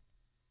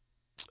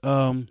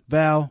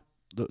 Val,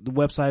 the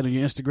website or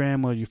your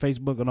Instagram or your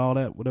Facebook and all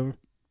that, whatever,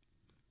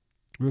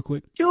 real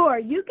quick? Sure.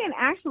 You can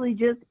actually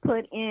just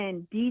put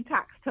in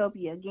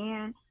Detoxtopia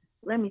again.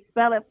 Let me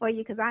spell it for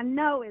you because I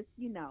know it's,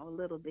 a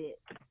little bit.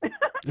 But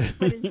it's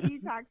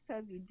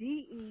Detoxtopia,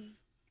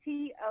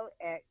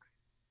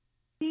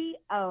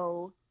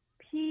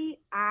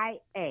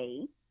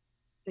 Detoxtopia.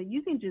 So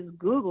you can just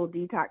Google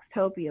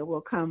Detoxtopia,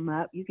 will come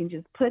up. You can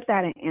just put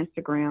that in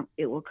Instagram,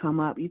 it will come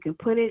up. You can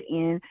put it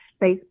in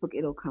Facebook,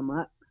 it'll come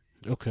up.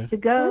 Okay. To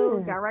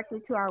go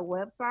directly to our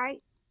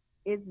website,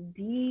 it's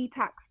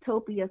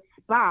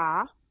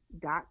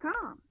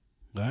Detoxtopiaspa.com.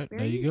 All right,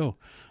 there you go.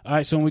 All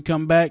right, so when we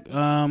come back,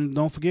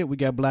 don't forget, we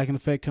got Black in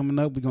Effect coming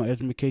up. We're going to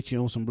educate you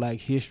on some black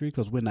history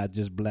because we're not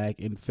just black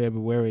in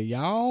February,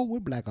 y'all. We're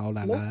black all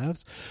our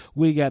lives.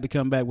 We got to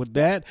come back with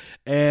that.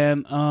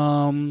 And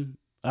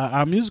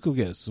our musical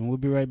guest. And we'll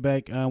be right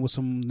back with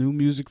some new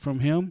music from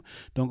him.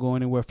 Don't go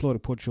anywhere.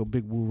 Floetic Portrait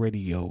Big Woo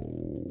Radio.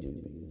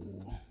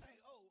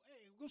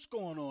 What's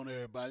going on,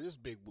 everybody? This is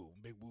Big Woo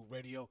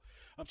Radio.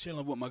 I'm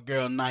chilling with my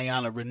girl,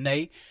 Nyana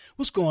Renee.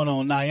 What's going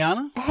on,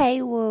 Nyana?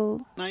 Hey, Woo.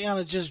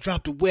 Nyana just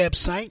dropped a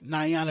website,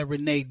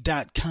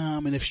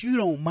 NyanaRenee.com. And if you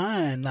don't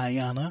mind,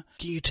 Nyana,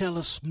 can you tell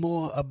us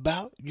more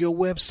about your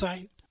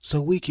website so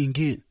we can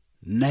get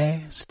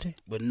nasty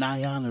with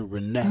Nyana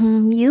Renee?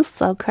 You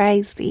so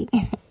crazy.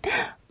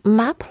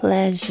 My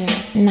pleasure.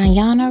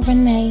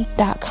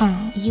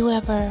 NyanaRenee.com. You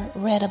ever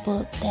read a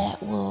book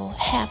that will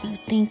have you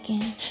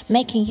thinking,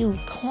 making you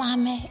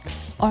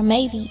climax, or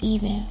maybe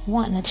even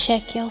wanting to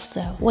check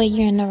yourself where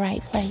you're in the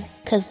right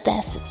place? Because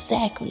that's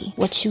exactly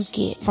what you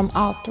get from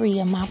all three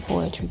of my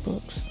poetry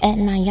books at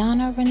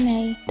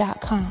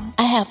NyanaRenee.com.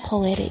 I have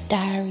Poetic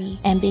Diary,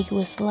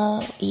 Ambiguous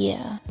Love.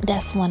 Yeah,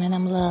 that's one of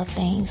them love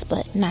things,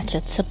 but not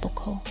your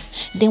typical.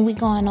 Then we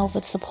going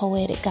over to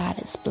Poetic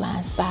Goddess,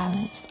 Blind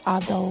Silence,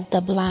 although the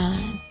blind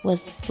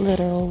was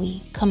literally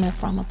coming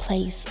from a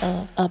place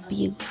of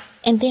abuse.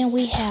 And then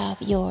we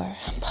have your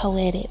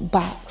poetic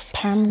box,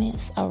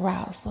 Permanence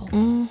Arousal.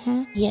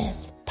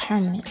 Yes,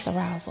 Permanence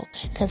Arousal.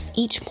 Because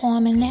each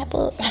poem in that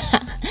book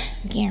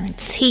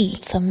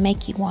guaranteed to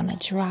make you want to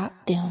drop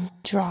them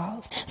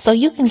draws. So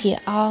you can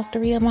get all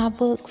three of my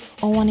books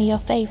or one of your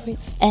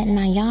favorites at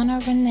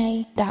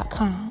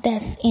NyanaRenee.com.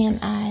 That's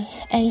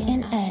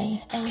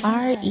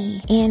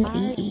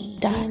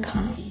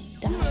NyanaRenee.com.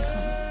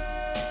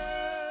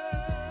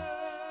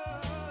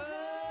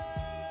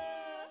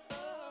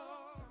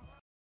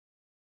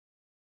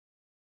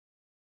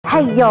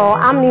 Hey y'all,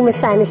 I'm Nima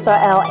Shining Star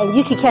L, and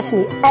you can catch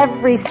me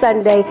every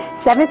Sunday,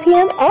 7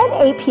 p.m. and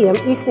 8 p.m.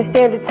 Eastern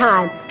Standard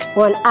Time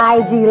on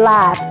IG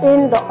Live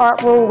in the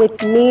Art Room with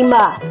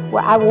Nima,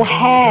 where I will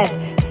have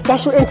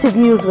special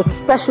interviews with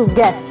special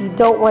guests you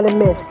don't want to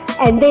miss.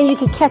 And then you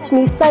can catch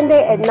me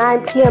Sunday at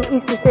 9 p.m.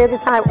 Eastern Standard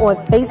Time on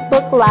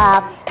Facebook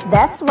Live.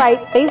 That's right,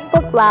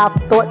 Facebook Live,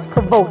 Thoughts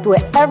Provoked,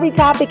 where every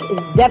topic is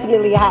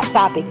definitely a hot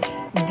topic.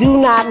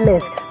 Do not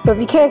miss. So if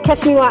you can't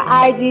catch me on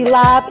IG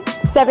Live,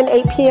 7,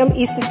 8 p.m.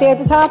 Eastern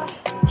Standard Time,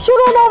 shoot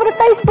on over to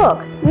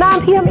Facebook,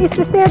 9 p.m.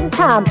 Eastern Standard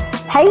Time.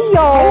 Hey,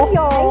 y'all. Hey,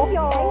 y'all. Hey,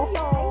 y'all.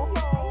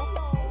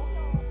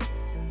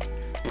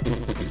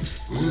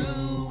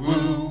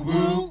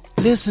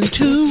 Listen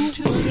to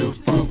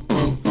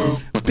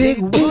Big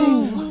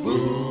Woo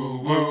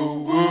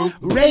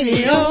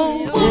Radio.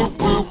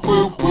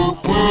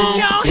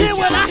 Y'all hear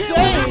what I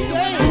say?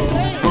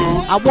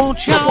 I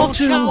want y'all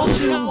to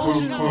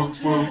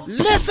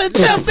listen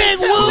to Big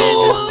Woo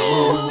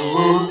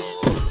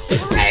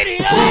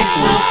Radio.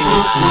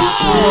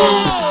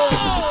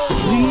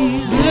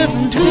 Please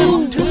listen to.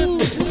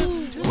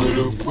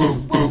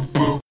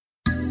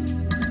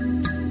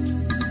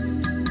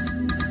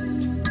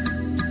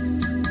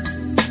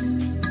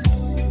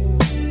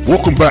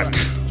 Welcome back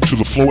to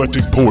the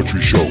Floetic Poetry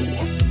Show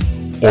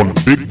on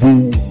Big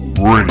Woo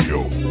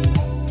Radio.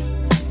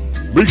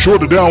 Make sure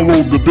to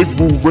download the Big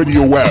Woo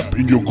Radio app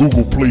in your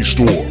Google Play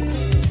Store.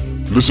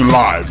 Listen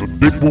live at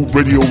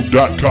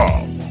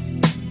BigWooRadio.com.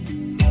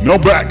 Now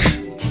back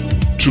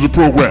to the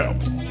program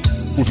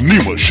with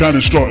Nima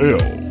Shining Star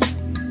L,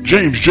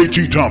 James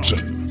J.T. Thompson,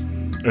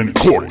 and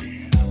Corey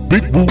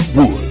Big Woo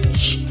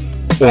Woods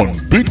on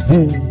Big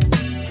Woo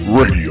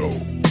Radio.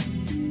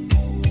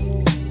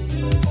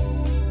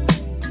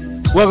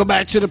 Welcome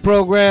back to the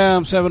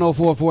program.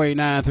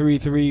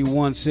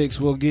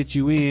 704-489-3316 will get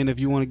you in. If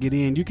you want to get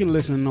in, you can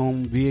listen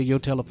on via your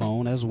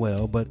telephone as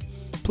well, but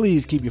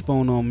please keep your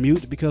phone on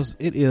mute because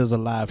it is a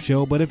live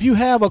show. But if you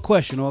have a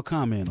question or a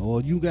comment,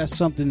 or you got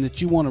something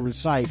that you want to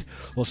recite,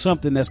 or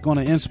something that's going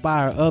to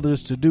inspire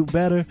others to do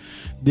better,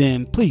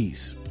 then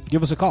please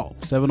give us a call.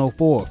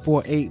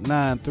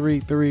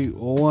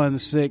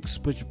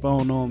 704-489-3316. Put your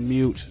phone on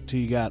mute till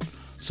you got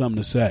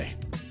something to say.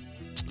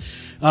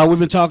 We've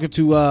been talking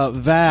to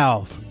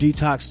Val,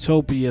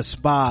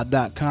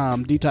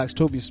 Detoxtopiaspa.com.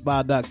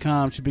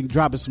 Detoxtopiaspa.com. She's been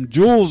dropping some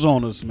jewels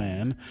on us,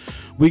 man.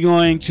 We're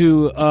going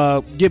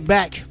to get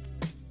back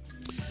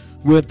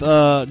with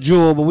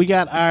Jewel, but we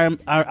got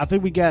I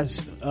think we got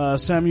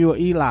Samuel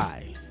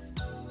Eli.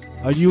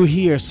 Are you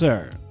here,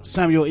 sir?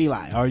 Samuel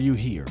Eli, are you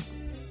here?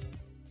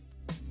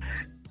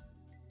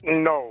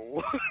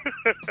 No.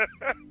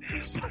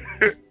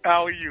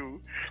 How are you?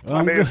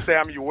 My name is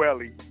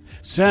Samuelli.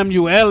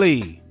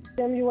 Samuelli.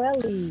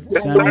 Samuelli.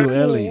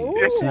 Samuelli.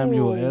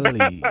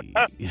 Samuelli.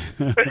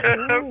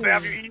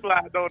 Samuel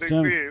Eli don't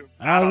exist.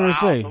 I was going to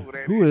say,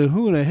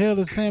 who the hell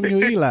is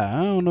Samuel Eli?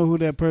 I don't know who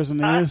that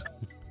person is.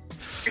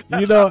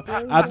 You know,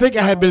 I think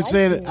I had been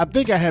saying it. I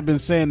think I had been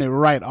saying it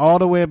right all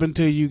the way up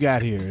until you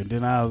got here, and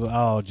then I was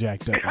all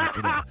jacked up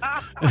after that.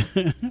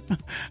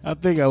 I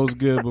think I was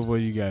good before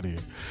you got here.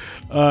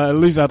 At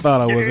least I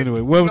thought I was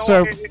anyway. Well,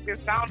 sir, it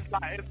sounds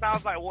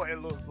like what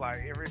it looks like.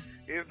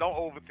 Don't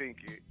overthink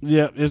it.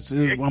 Yeah,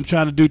 I'm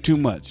trying to do too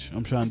much.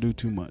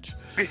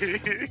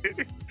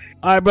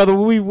 All right, brother.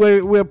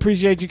 We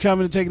appreciate you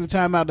coming and taking the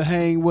time out to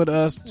hang with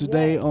us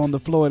today on the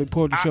Floetic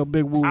Poetry Show,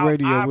 Big Woo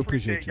Radio. We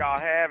appreciate you. Y'all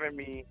having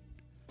me.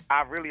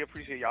 I really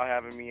appreciate y'all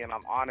having me, and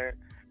I'm honored.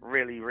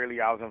 Really,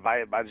 really, I was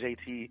invited by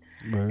JT,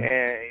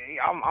 and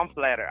I'm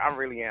flattered. I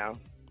really am.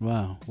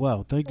 Wow.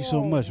 Thank you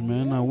so much,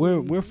 man.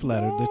 We're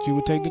flattered that you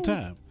would take the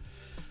time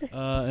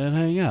and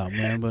hang out,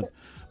 man.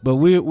 But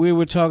we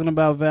were talking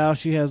about Val.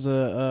 She has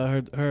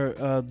her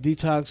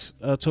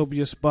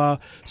Detoxtopia Spa.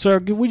 Sir,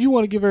 would you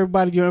want to give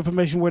everybody your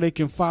information where they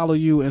can follow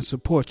you and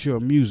support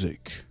your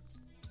music?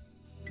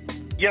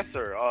 Yes,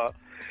 sir.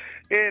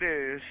 It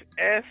is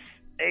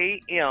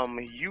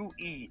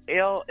SAMUELLI,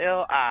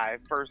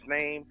 first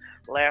name,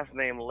 last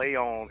name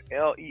Leon,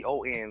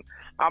 LEON.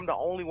 I'm the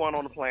only one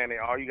on the planet.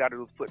 All you got to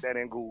do is put that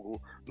in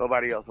Google.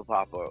 Nobody else will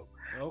pop up.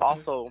 Okay.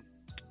 Also,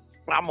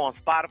 I'm on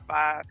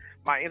Spotify.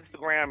 My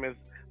Instagram is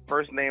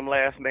first name,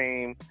 last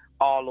name,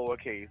 all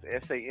lowercase,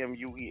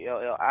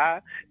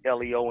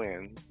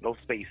 SAMUELLI, no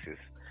spaces.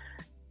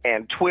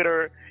 And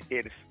Twitter,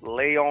 it's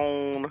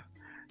Leon,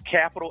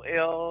 capital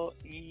LEON,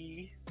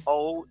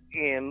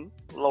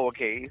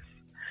 lowercase,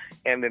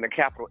 and then a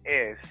capital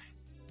S,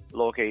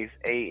 lowercase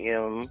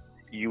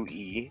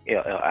AMUELLI.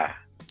 All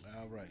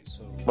right.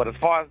 So, but as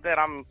far as that,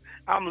 I'm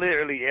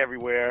literally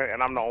everywhere,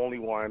 and I'm the only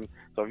one.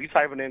 So if you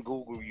type it in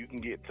Google, you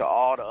can get to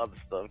all the other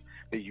stuff,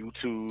 the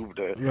YouTube,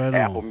 the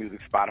Apple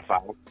Music,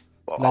 Spotify,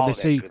 all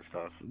that good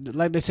stuff.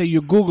 Like they say,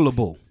 you're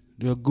Googleable.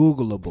 You're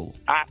Googleable.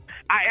 I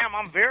am.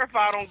 I'm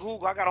verified on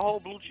Google. I got a whole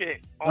blue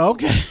check.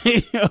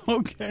 Okay.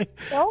 Okay.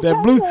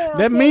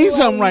 That means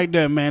something right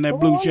there, man.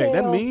 That blue check.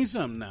 That means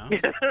something now.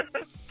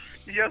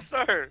 Yes,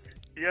 sir.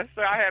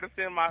 I had to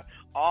send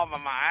all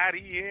my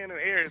ID in and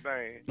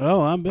everything.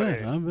 Oh, I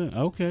bet.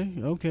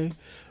 Okay.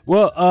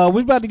 Well,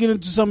 we're about to get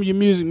into some of your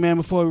music, man,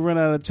 before we run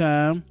out of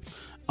time.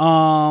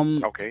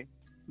 Okay.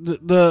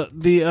 The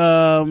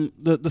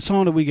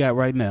song that we got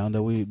right now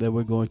that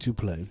we're going to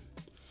play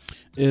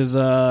is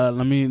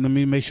let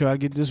me make sure I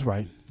get this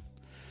right.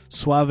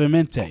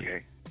 Suavemente.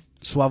 Okay.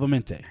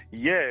 Suavemente.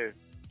 Yes.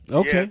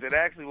 Okay. Yes, it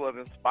actually was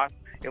inspired.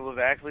 It was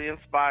actually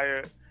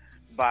inspired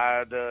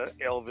by the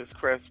Elvis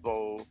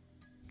Crespo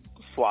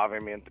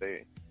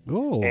Suavemente.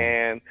 Oh.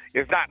 And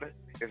it's not the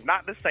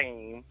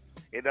same.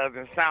 It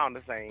doesn't sound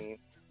the same,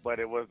 but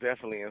it was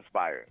definitely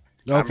inspired.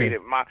 Okay. I made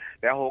it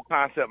that whole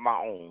concept my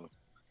own.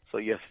 So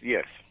yes.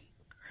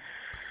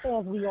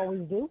 As we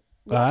always do.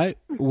 All right.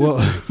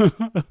 Well,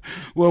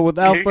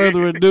 without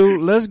further ado,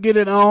 let's get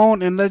it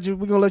on, and we're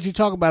gonna let you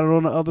talk about it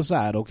on the other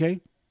side,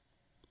 okay?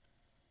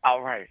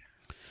 All right.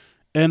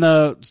 And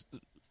let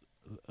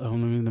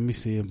me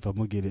see if I'm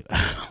gonna get it.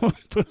 I'm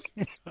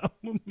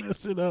gonna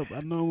mess it up.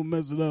 I know I'm gonna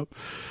mess it up.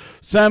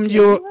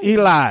 Samuel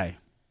Eli.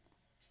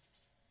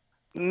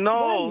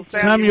 No,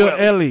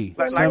 Samuelli.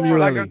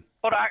 Samuelli.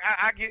 Hold on,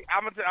 I'm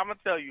gonna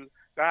tell you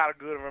how to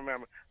good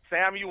remember.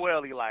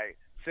 Samuelli, like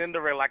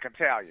Cinderella, like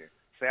Italian.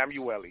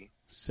 Samuelli.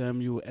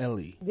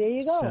 There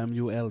you go.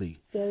 Samuelli.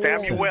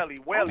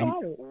 Welly.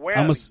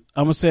 I'm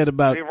gonna say it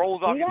about it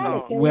rolls off your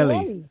tongue.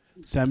 Welly.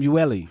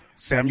 Samuelli.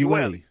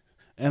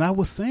 And I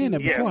was saying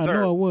that before. Yes, I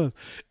know I was.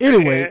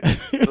 Anyway.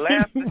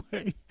 Last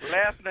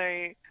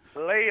name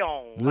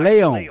Leon.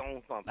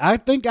 Leon. Something. I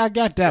think I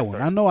got that Yes, one.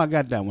 sir. I know I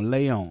got that one.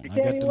 Leon. I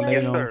got the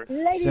Leon.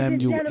 Ladies and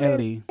Samuelli.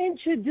 gentlemen,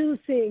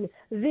 introducing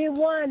the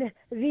one,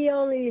 the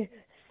only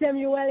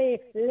Samuelli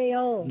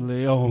Leon.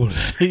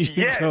 There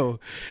you go.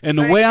 And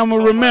the way I'm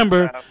gonna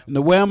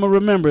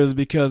remember, is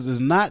because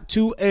it's not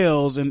two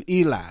L's in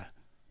Eli.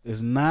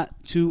 It's not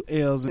two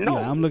L's in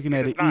Eli. I'm looking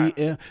at it.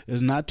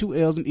 It's not two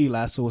L's in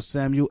Eli, so it's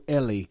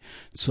Samuelli.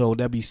 So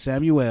that'd be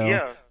Samuel.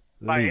 Yeah,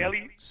 like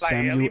Ellie.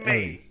 Samuel.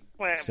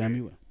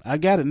 I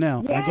got it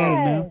now.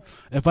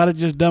 If I'd have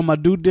just done my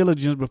due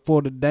diligence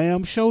before the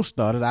damn show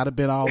started, I'd have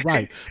been all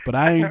right. But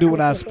I ain't do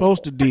what I was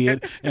supposed to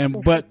did.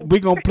 But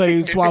we're going to play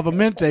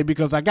Suavemente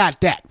because I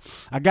got that.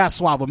 I got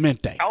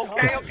Suavemente.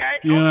 Okay.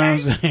 You know what I'm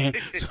saying?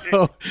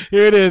 So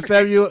here it is,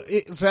 Samuel.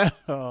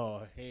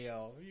 Oh,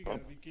 hell. You got to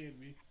be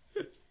kidding me.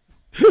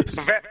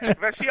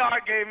 She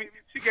already gave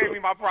me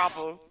my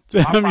proper.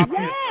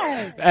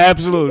 Yes.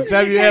 Absolutely.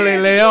 Samuelli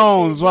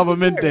Leon,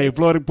 Suavemente,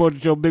 Floetic Poetry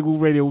Show, Big Woo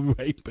Radio. We'll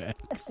be right back.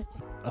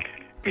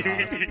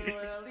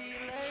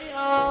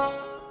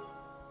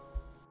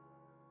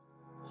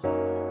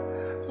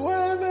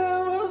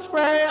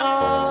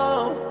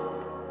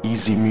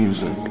 Easy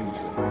music.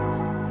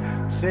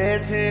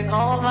 Sitting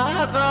on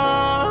my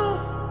throne,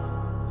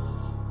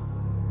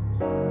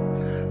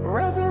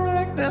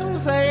 resurrect them,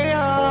 say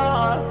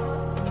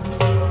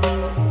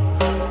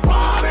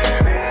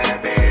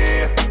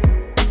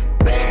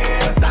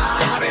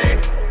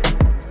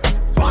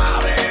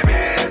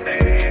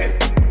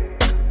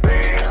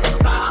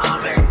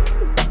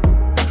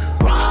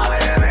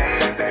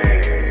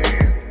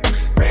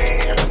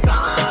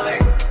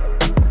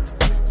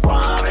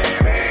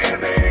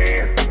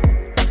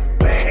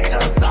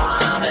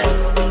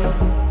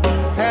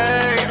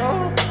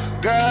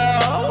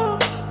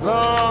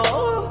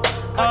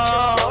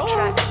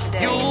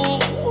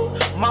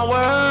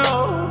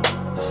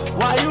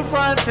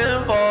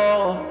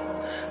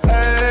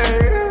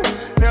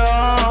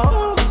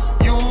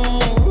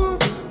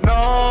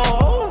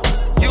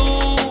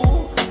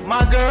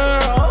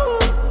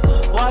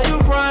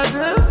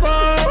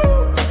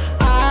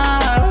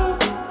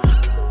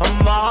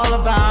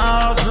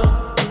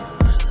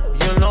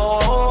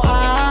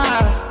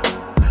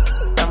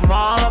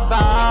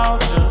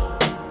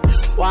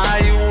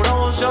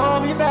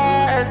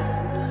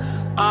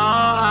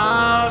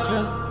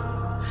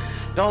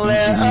don't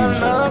let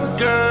another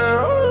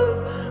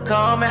girl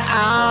come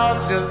out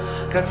you,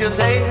 'cause you'll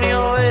take me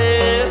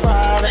away.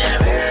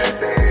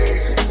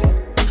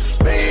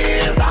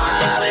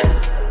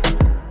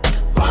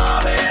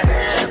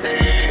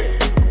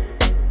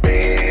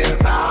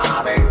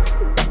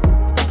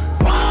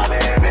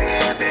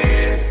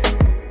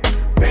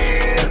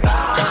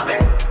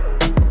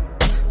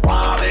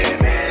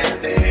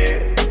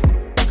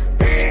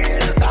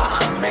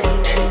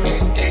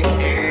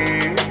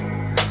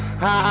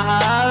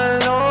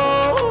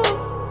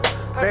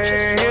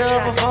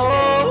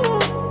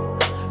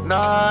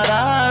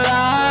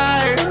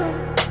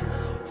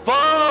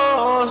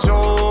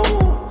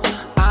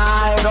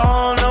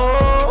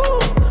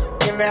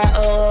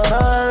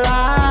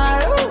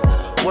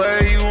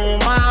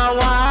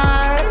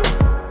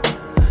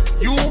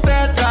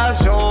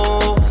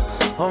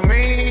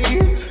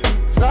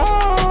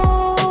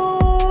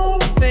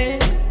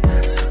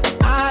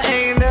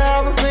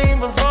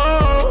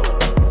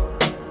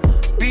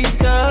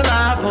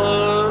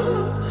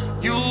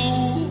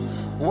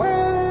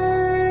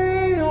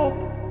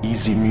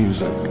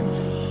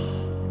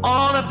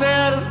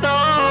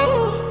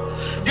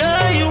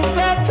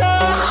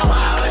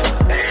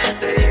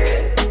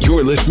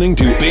 You're listening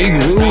to Big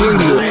Woo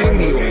Radio.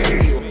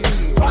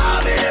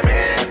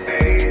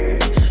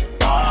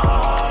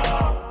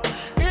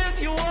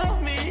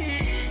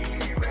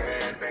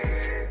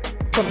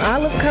 From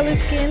olive colored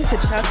skin to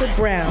chocolate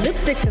brown,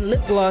 lipsticks and lip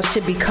gloss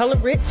should be color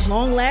rich,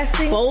 long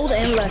lasting, bold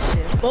and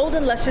luscious. Bold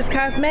and Luscious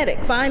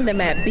Cosmetics. Find them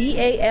at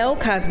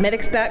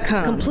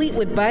balcosmetics.com. Complete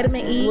with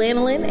vitamin E,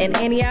 lanolin, and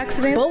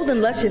antioxidants, Bold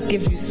and Luscious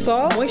gives you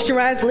soft,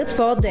 moisturized lips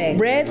all day.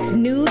 Reds,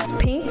 nudes,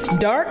 pinks,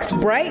 darks,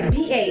 bright.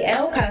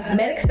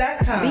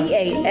 balcosmetics.com.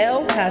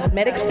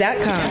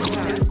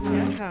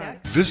 balcosmetics.com.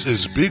 This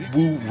is Big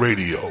Woo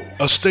Radio,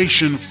 a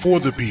station for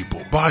the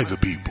people, by the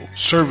people,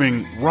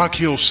 serving Rock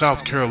Hill,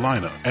 South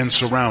Carolina and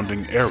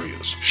surrounding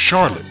areas,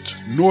 Charlotte,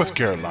 North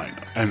Carolina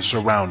and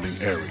surrounding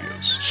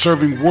areas,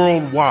 serving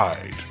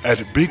worldwide at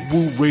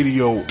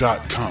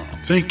bigwooradio.com.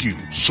 Thank you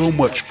so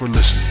much for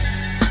listening.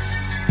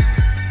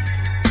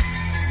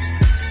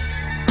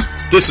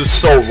 This is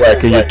Soul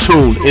Rack and you're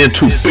tuned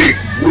into Big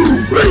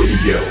Woo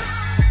Radio.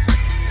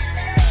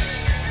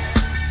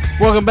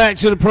 Welcome back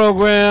to the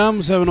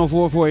program,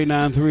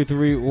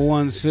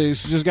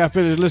 704-489-3316. Just got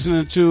finished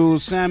listening to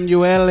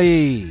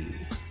Samuelli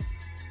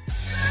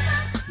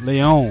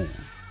Leon,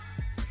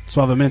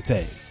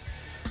 Suavemente.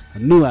 I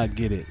knew I'd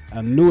get it.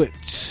 I knew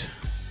it.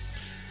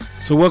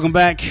 So welcome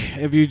back.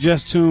 If you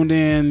just tuned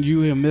in,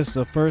 you have missed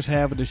the first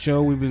half of the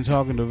show. We've been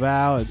talking to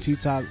Val at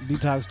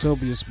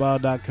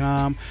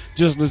Detoxtopia.com.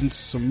 Just listen to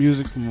some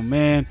music from my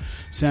man,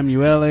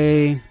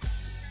 Samuelli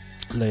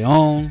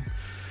Leon.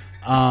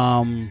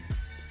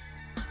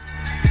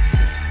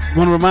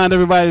 Want to remind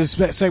everybody this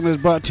segment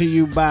is brought to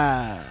you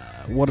by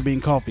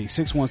Waterbean Coffee,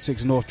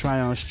 616 North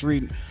Tryon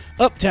Street,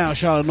 Uptown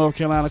Charlotte, North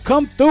Carolina.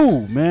 Come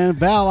through, man.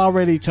 Val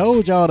already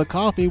told y'all the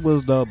coffee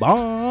was the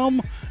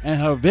bomb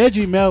and her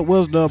veggie melt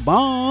was the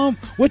bomb.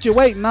 What you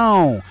waiting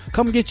on?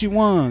 Come get you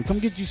one. Come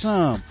get you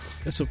some.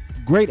 It's a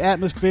great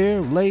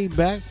atmosphere, laid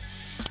back.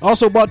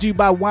 Also brought to you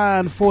by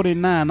Wine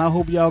 49. I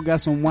hope y'all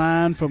got some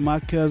wine from my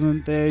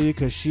cousin Thalia,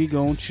 because she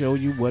gonna show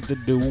you what to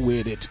do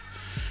with it.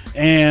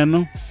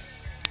 And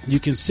you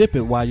can sip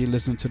it while you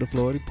listen to the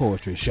Floetic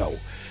Poetry Show.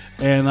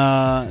 And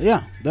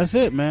yeah, that's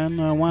it, man.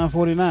 Wine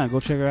 49. Go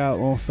check her out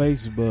on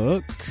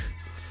Facebook.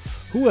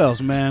 Who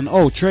else, man?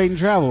 Oh, Trade and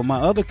Travel. My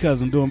other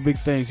cousin doing big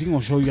things. He gonna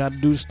show you how to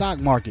do the stock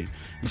market.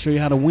 He show you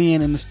how to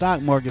win in the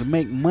stock market and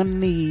make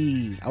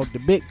money out the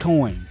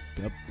Bitcoin.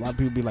 A lot of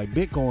people be like,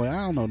 Bitcoin? I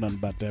don't know nothing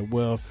about that.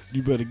 Well,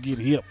 you better get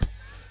hip.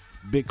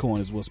 Bitcoin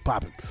is what's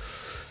popping.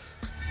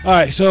 All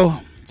right, so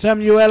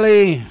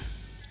Samuelli,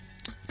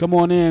 come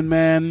on in,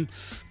 man.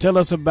 Tell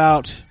us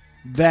about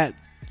that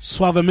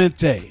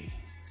Suavemente.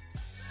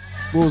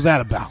 What was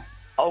that about?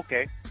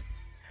 Okay.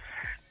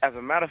 As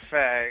a matter of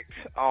fact,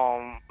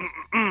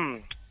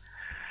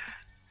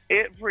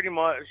 it pretty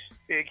much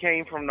it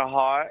came from the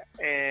heart,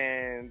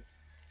 and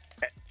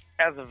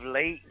as of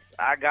late,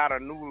 I got a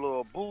new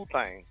little boo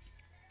thing.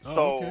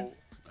 Oh, so,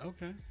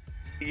 okay.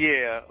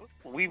 Yeah,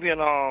 we've been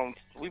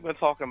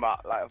talking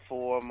about like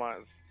 4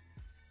 months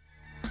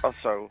or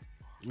so,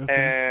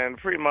 and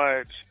pretty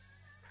much,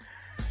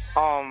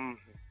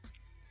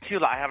 she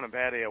was like having a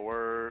bad day at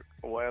work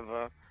or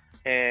whatever,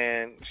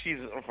 and she's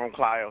from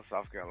Clio,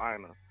 South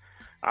Carolina.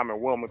 I'm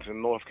in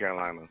Wilmington, North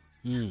Carolina.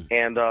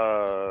 And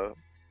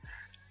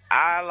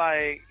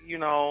I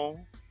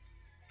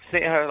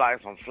sent her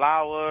like some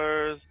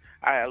flowers.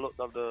 I had looked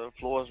up the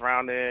flowers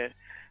around there.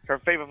 Her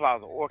favorite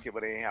flowers are orchid,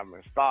 but they didn't have them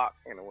in stock,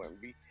 and it wouldn't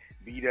be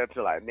there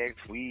till like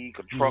next week,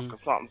 a truck or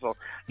something. So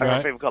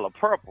her favorite color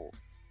purple.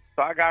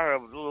 So I got her a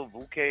little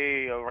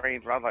bouquet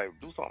arranged. I was like,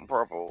 do something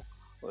purple.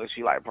 Well,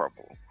 she like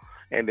purple,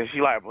 and then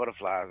she like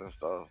butterflies and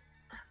stuff.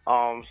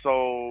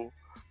 So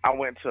I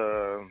went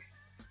to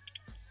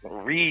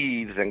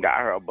Reeves and got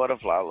her a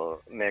butterfly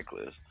little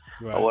necklace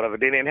or whatever.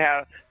 They didn't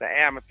have the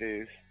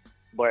amethyst,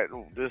 but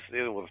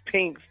it was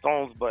pink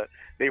stones, but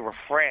they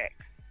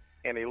refract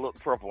and they look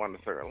purple under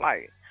certain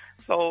light.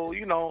 So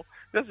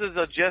this is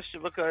a gesture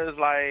because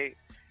like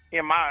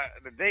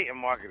the dating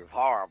market is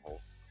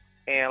horrible,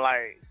 and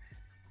like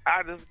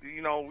I just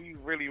we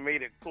really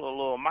made it to a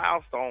little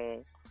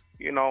milestone,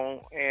 and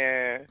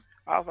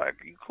I was like,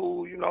 you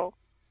cool, you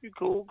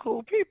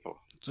cool people.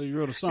 So you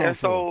wrote a song and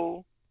for her.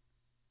 So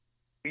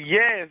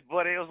yes,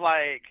 but it was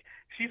like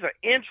she's an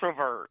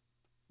introvert.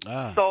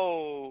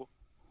 So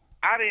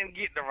I didn't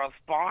get the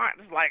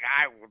response like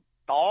I would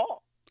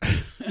thought.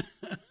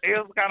 It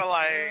was kind of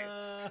like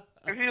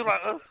she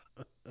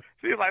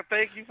was like,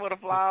 thank you for the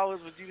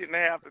flowers, but you didn't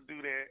have to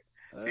do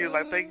that. She was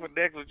like, thank you for the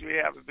necklace, but you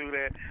didn't have to do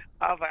that.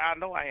 I was like, I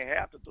know I ain't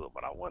have to do it,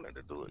 but I wanted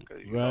to do it.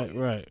 Cause,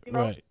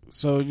 Right.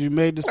 So you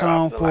made the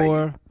song for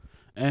her,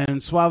 and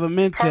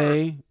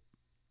Suavemente,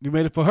 you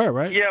made it for her,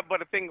 right? Yeah, but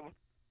the thing,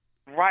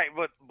 right,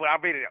 but I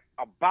made it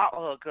about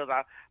her because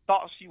I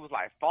thought she was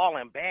like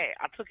falling back.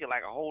 I took it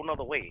like a whole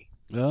nother way.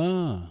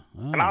 And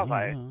I was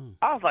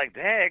like,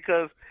 Dad,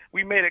 because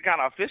we made it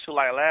kind of official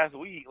like last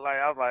week. Like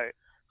I was like,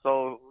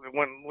 so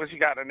when she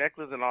got the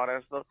necklace and all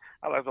that stuff,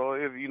 I was like, so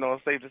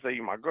it's safe to say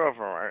you my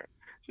girlfriend, right?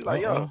 She's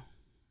like, yo.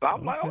 So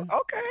I'm like, okay,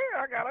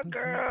 I got a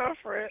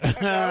girlfriend.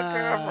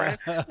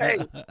 Hey,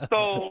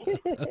 so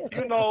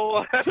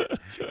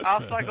I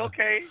was like,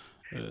 okay.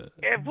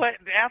 But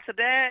after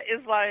that,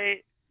 it's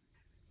like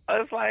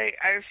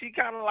she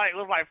kind of like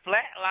was like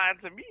flatline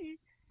to me.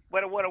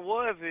 But what it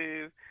was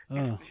is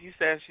she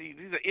said she's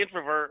an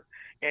introvert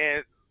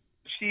and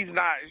she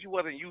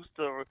wasn't used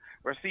to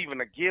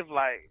receiving a gift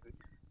like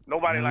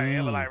nobody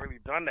ever really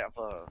done that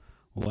for her.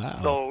 Wow.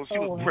 So she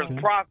was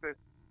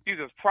she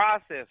was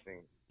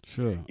processing.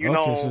 Sure.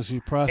 So she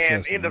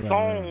processing. And in the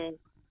song,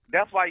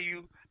 that's why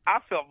I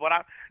felt,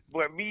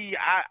 but me,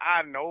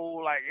 I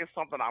know like it's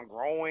something I'm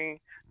growing.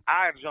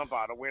 I jump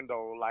out the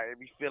window like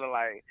be feeling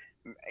like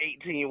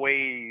 18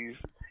 ways,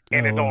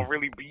 and it don't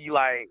really be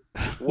like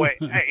what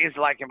it's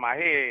like in my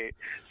head.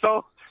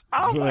 So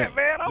I was like,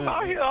 man, I'm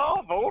out here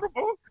all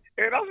vulnerable,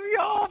 and I'm here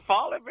all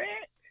falling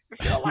back.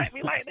 She don't like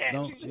me like that.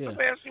 She just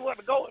said she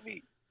wanted to go with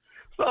me.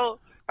 So,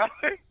 but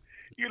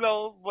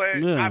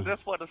I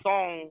just for the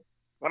song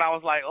when I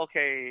was like,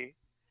 okay,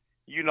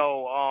 I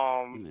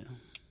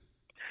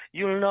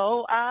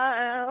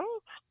am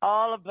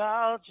all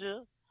about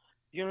you.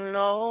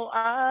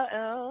 I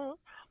am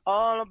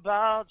all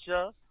about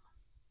you.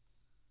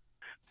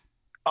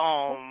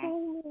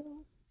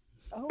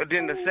 But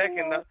then the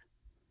second,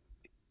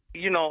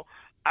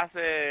 I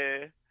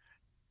said,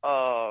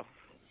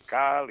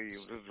 golly,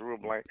 this is real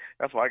blank.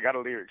 That's why I got a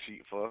lyric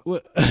sheet for.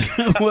 Well,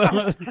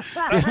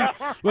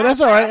 that's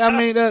all right. I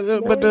mean,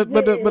 but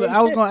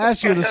I was gonna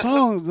ask you the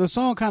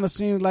song kind of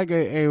seems like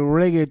a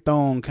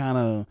reggaeton kind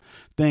of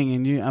thing,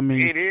 and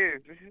it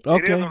is.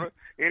 Okay.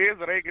 It is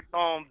a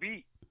reggaeton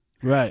beat.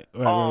 Right.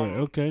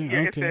 Okay. Yeah,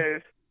 okay. It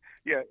says,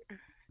 yeah.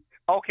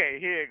 Okay,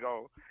 here you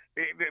go.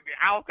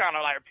 I was kind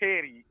of like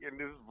petty in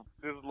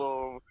this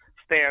little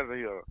stanza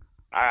here.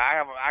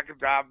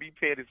 I'll be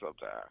petty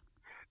sometimes.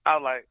 I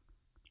was like,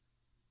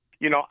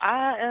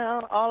 I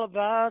am all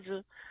about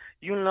you.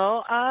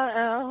 I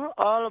am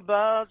all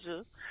about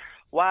you.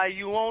 Why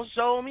you won't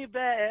show me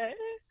back?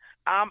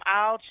 I'm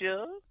out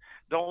here.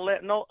 Don't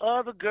let no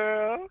other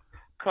girl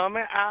come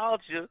and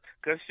out you,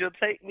 because she'll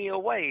take me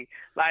away.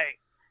 Like,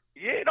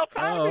 yeah, no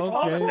time to be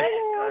falling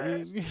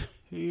back.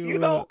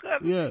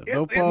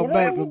 Don't fall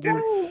back.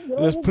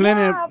 There's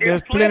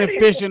plenty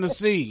fish in the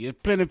sea. There's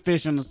plenty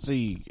fish in the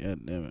sea. Yeah,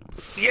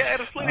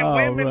 there's plenty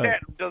women that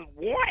just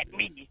want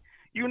me,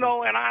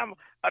 and I'm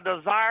a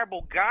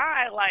desirable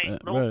guy.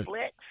 Like, no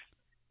flex.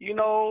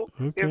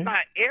 It's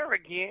not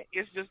arrogant.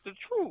 It's just the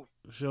truth.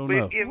 Sure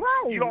but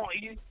enough.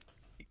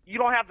 You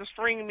don't have to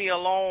string me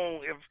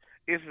along if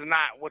it's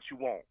not what you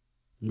want.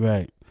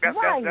 Right.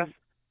 That's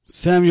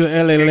Samuel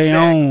L.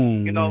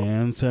 Leon,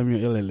 man.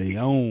 Samuel L.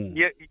 Leon.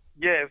 Yeah,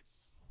 yes.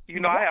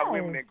 I have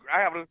women.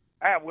 I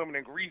have women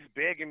in Greece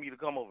begging me to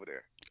come over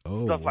there.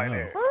 Oh, stuff like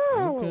that.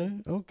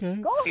 Okay.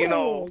 Go ahead.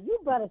 You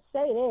better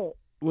say that.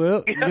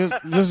 Well,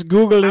 just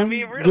Google him.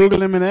 Really.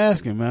 Google him and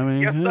ask him. I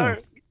mean, yes, sir.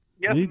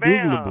 Yes, He's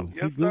ma'am. Googleable.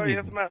 Yes, sir.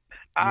 Yes, ma'am.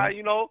 I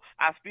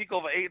speak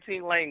over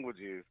 18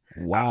 languages.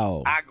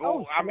 Wow. I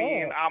go. I'm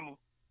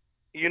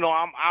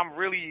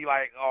really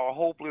like a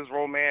hopeless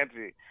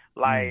romantic.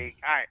 Like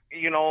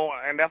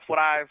and that's what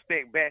I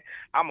expect back.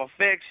 I'm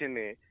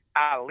affectionate.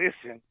 I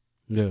listen.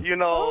 Yeah.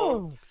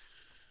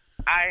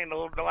 I ain't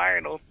no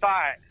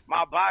thought.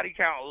 My body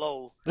count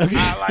low. I'm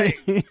a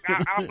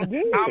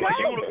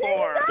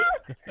unicorn.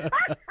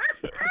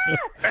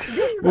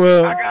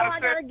 Well, I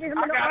gotta get him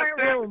in the art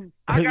room.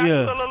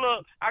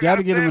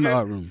 Gotta get him in the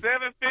art room.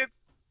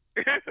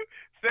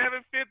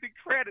 750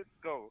 credits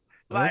go.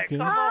 Like,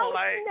 come on,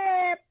 like.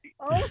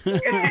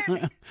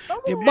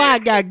 Your boy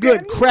got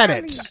good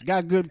credits.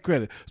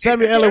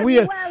 Samuel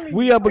Ellie,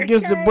 we up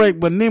against the break,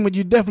 but Nima,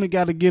 you definitely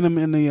got to get him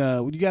in the.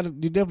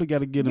 You definitely got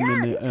to get him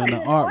in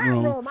the art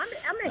room.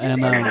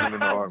 And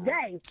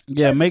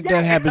make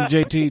that happen,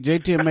 JT.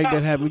 JT, make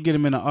that happen. We get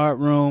him in the art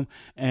room,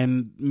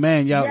 and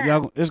man,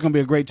 y'all, it's gonna be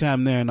a great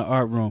time there in the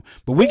art room.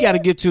 But we got to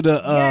get to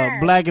the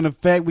Black in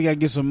Effect. We got to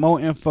get some more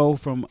info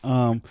from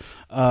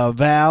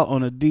Val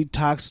on the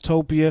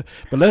Detoxtopia.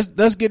 But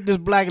let's get this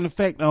Black in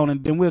Effect on,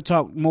 and then we'll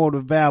talk more to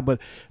Val. But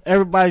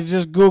everybody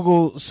just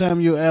Google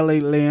Samuel L.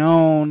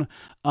 Leon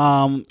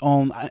on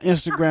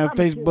Instagram,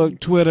 Facebook,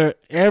 Twitter,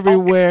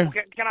 everywhere.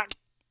 Okay. Can I?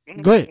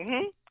 Go ahead.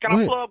 Mm-hmm. Can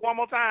I plug one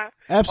more time?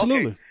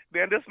 Absolutely. Okay.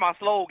 Then this is my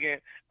slogan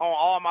on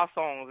all my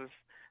songs. It's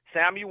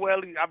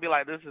Samuelli. I'll be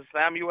like, this is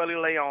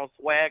Samuelli Leon,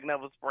 swag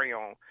never spray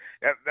on.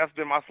 That's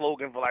been my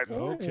slogan for like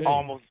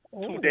almost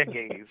 2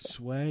 decades.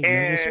 Swag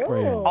never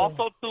spray on.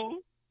 Also,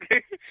 too,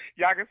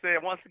 y'all can say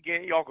it once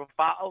again, y'all can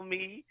follow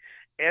me,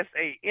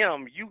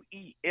 Samuelli,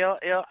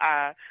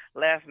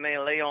 last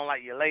name Leon,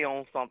 like you lay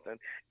on something,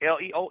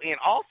 Leon.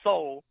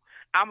 Also,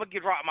 I'm going to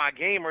drop my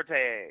gamer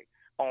tag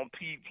on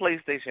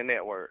PlayStation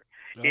Network.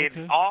 Okay. It's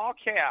all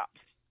caps,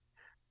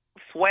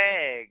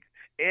 swag,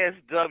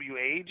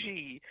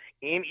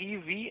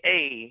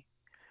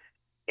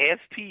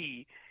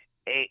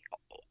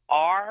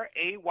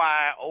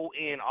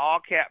 SWAGNEVASPARAYON, all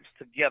caps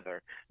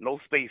together, no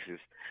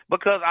spaces.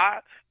 Because I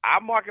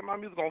market my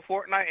music on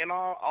Fortnite and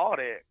all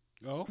that.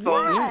 Okay.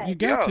 So yeah, you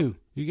got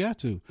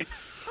to.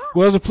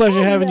 Well, it's a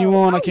pleasure having you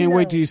on. I can't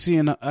wait to see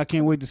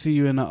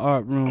you in the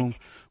art room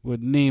with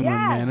Nima,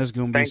 man. That's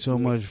gonna be so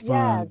much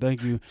fun. Yes.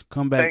 Thank you.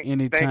 Come back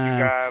anytime. Thank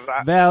you,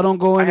 guys. Val, don't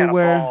go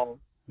anywhere.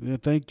 Yeah,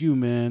 thank you,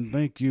 man.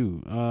 Thank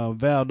you.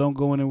 Val, don't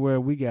go anywhere.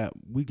 We got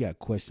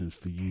questions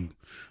for you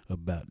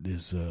about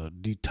this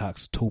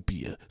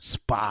Detoxtopia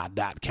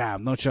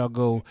spa.com. Don't y'all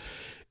go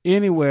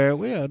anywhere.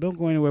 Well, don't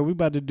go anywhere. We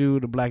about to do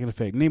the Black in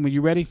Effect. Nima,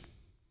 you ready?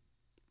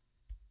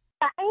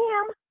 I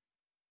am.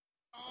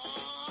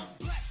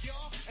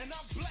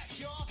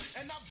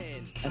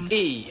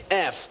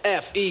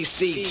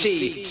 EFFECT.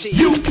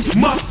 You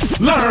must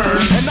learn.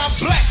 And I'm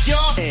black,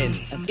 y'all.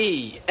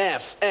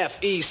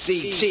 EFFECT.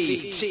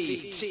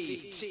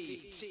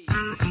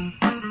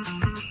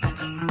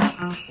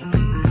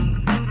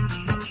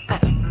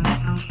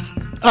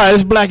 All right,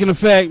 it's Black in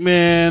Effect,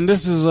 man.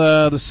 This is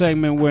the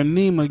segment where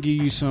Nima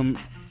give you some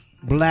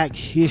black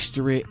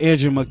history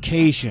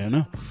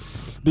education.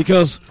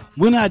 Because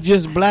we're not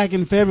just black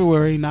in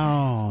February.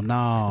 No.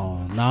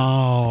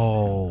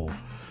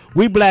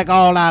 We black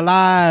all our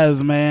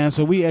lives, man.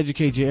 So we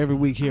educate you every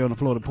week here on the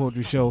Floetic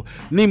Poetry Show.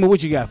 Nima,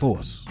 what you got for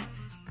us?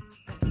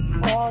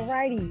 All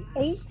righty.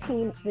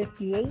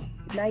 1858,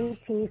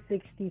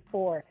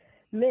 1964.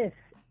 Miss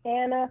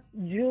Anna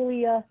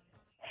Julia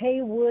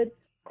Haywood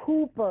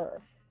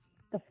Cooper,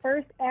 the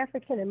first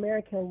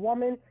African-American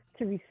woman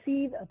to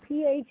receive a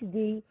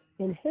PhD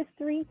in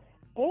history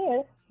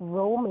and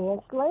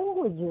Romance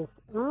languages.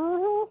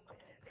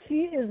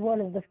 She is one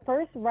of the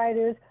first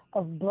writers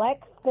of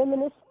black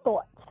feminist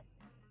thought.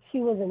 She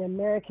was an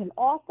American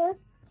author,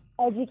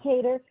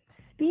 educator,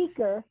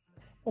 speaker,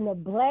 and a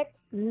black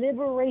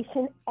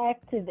liberation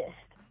activist.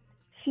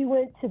 She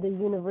went to the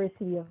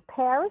University of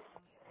Paris.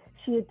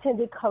 She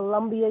attended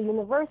Columbia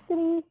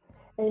University,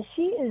 and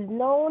she is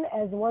known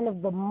as one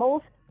of the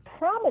most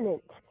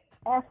prominent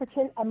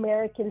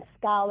African-American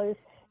scholars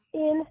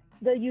in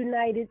the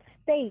United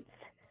States.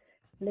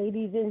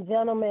 Ladies and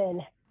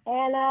gentlemen,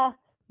 Anna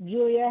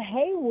Julia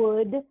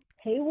Haywood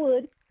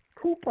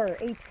Cooper,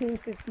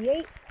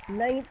 1858,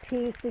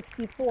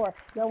 1964.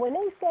 Now, when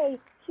they say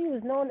she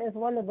was known as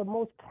one of the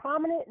most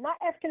prominent, not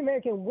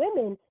African-American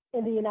women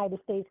in the United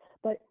States,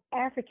 but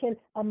African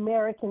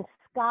American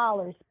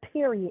scholars,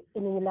 period,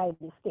 in the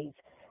United States.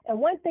 And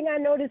one thing I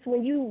noticed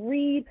when you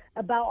read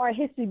about our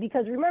history,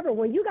 because remember,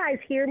 when you guys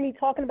hear me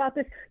talking about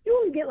this, you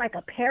only get like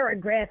a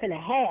paragraph and a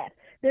half.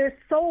 There's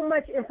so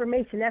much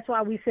information. That's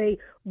why we say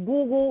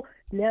Google,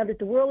 now that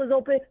the world is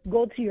open,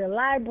 go to your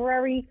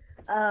library.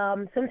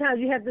 Sometimes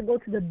you have to go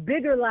to the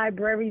bigger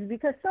libraries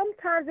because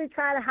sometimes they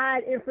try to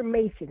hide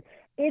information.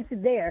 It's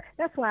there.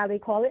 That's why they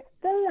call it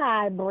the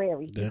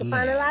library. You can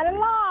find a lot of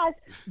lies,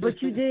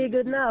 but you dig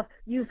enough,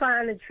 you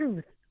find the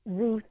truth.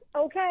 Ruth,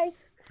 okay?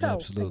 So,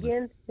 Absolutely.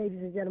 Again, ladies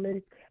and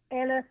gentlemen,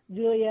 Anna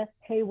Julia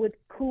Haywood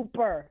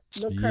Cooper.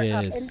 Look her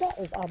up. And that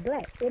is our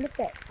Black in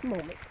Effect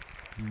moment.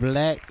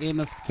 Black in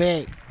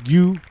Effect,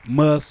 you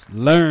must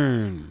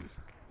learn.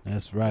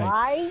 That's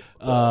right.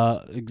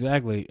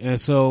 Exactly. And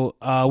so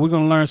we're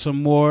going to learn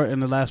some more in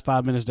the last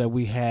 5 minutes that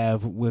we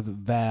have with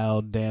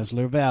Val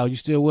Dantzler. Val, you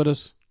still with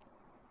us?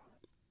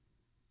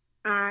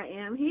 I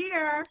am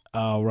here.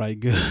 All right,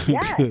 good,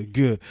 Yes.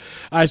 good.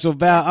 All right, so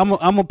Val, I'm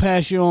gonna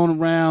pass you on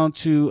around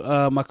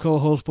to my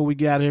co-host before we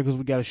get out of here because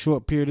we got a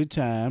short period of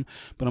time.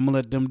 But I'm gonna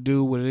let them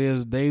do what it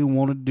is they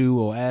want to do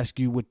or ask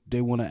you what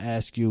they want to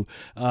ask you.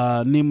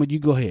 Nima, you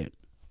go ahead.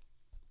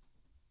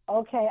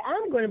 Okay,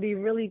 I'm going to be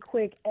really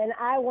quick, and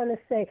I want to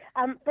say,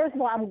 first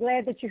of all, I'm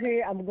glad that you're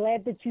here. I'm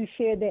glad that you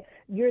shared that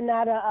you're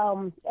not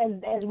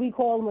as we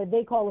call them, or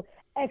they call them,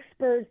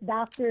 experts,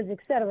 doctors,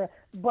 etc.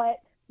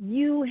 But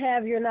you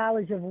have your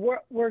knowledge of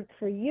what worked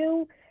for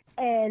you,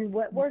 and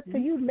what worked for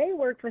you may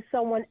work for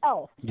someone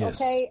else. Yes.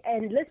 Okay,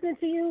 and listening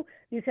to you,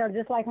 you sound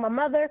just like my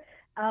mother.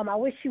 I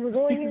wish she was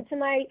on here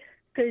tonight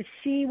because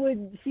she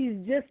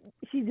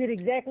did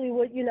exactly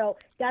what,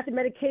 got the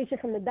medication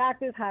from the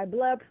doctors, high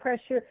blood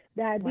pressure,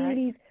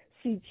 diabetes. Right.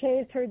 She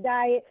changed her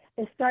diet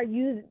and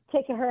started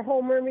taking her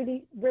home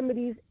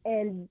remedies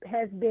and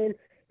has been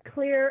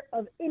clear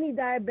of any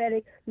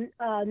diabetic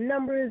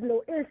numbers,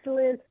 no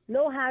insulin,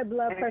 no high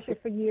blood pressure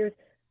for years,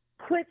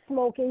 quit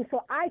smoking.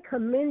 So I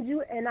commend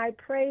you, and I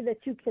pray that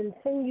you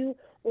continue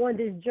on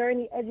this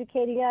journey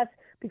educating us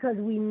because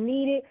we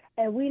need it.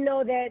 And we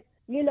know that,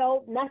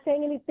 not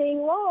saying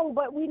anything wrong,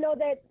 but we know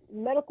that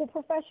medical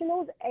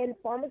professionals and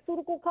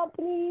pharmaceutical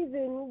companies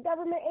and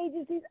government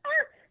agencies,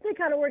 they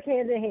kind of work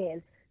hand in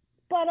hand.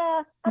 But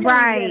I'm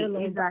right,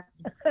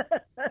 exactly.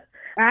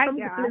 I'm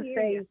going to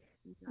say,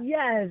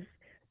 yes.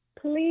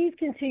 Please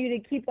continue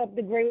to keep up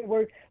the great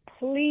work.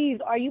 Please,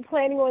 are you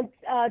planning on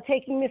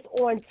taking this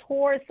on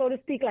tour, so to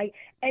speak, like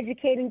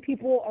educating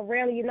people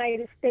around the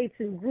United States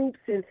in groups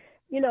and,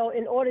 in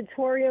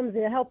auditoriums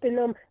and helping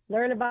them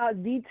learn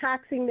about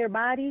detoxing their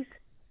bodies?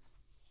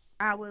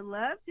 I would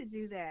love to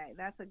do that.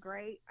 That's a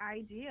great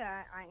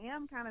idea. I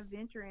am kind of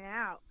venturing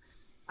out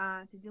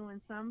to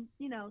doing some,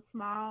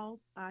 small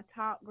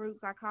talk groups.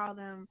 I call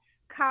them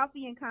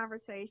coffee and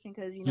conversation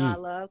because, I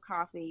love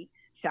coffee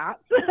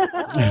shops.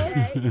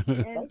 Okay.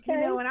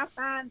 And when I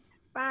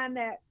find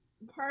that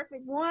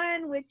perfect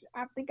one, which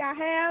I think I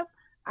have,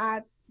 I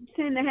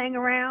tend to hang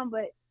around.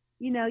 But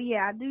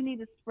I do need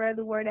to spread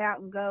the word out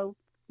and go,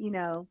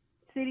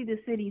 city to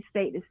city,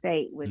 state to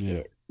state with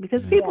it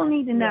because people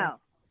need to know.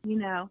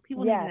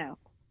 People need to know.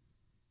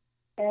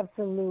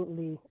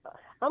 Absolutely.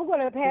 I'm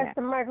going to pass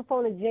the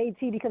microphone to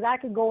JT because I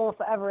could go on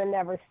forever and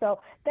ever. So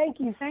thank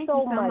you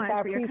so much. I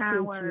appreciate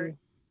you.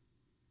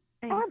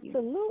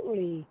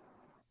 Absolutely.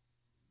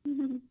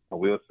 I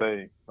will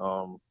say,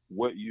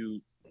 what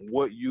you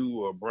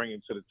are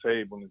bringing to the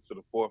table and to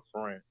the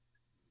forefront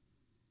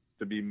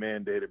to be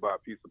mandated by a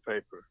piece of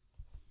paper.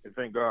 And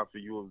thank God for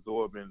you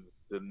absorbing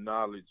the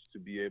knowledge to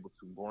be able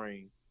to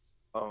bring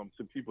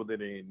to people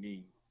that are in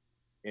need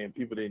and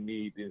people that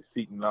need and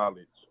seek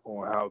knowledge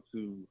on how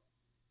to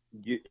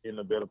get in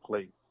a better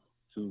place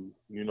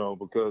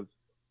because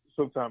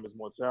sometimes it's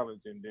more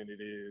challenging than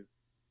it is,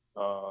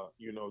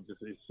 just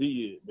to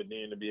see it, but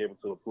then to be able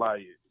to apply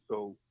it.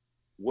 So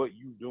what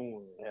you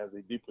doing has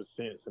a deeper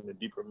sense and a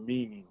deeper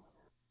meaning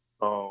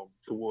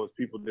towards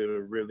people that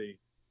are really,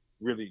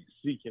 really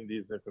seeking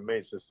this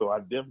information. So I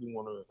definitely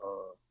want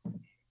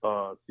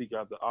to seek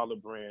out the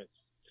olive branch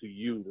to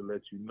you to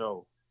let you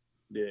know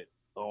that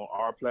on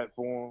our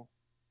platform,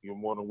 you're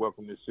more than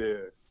welcome to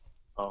share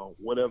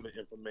whatever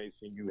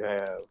information you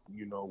have,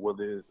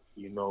 whether it's,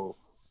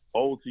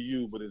 old to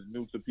you, but it's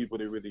new to people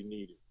that really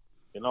need it.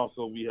 And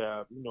also we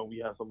have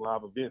some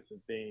live events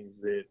and things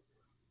that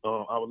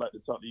I would like to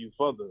talk to you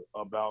further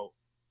about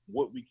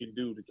what we can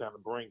do to kind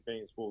of bring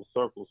things full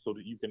circle so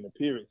that you can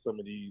appear at some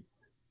of these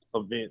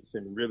events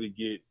and really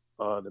get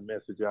the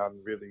message out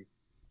and really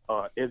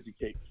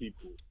educate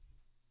people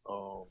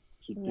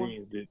to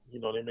things that,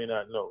 they may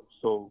not know.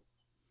 So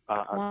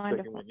I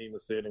second what Nima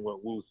said and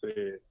what Wu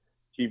said.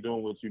 Keep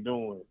doing what you're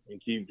doing and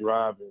keep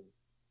driving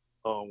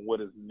what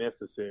is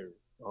necessary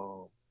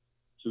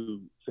to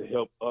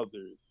help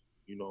others,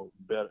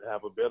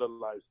 have a better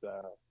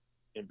lifestyle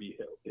and be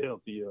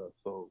healthier.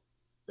 So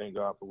thank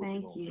God for what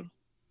you're doing.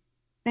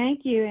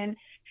 Thank you. And,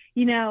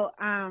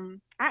 I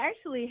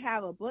actually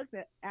have a book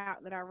that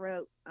I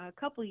wrote a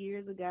couple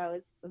years ago.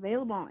 It's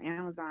available on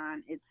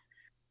Amazon.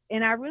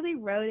 and I really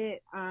wrote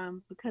it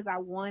because I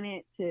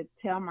wanted to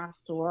tell my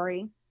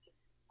story,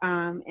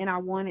 and I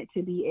wanted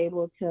to be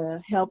able to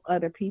help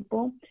other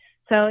people.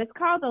 So it's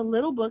called The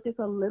Little Book. It's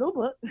a little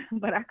book,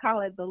 but I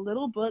call it The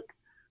Little Book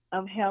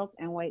of Health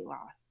and Weight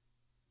Loss.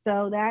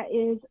 So that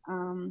is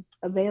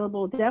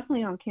available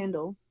definitely on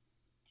Kindle.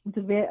 It's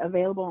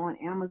available on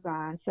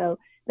Amazon. So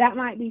that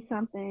might be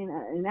something,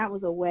 and that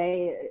was a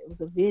way, it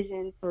was a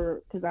vision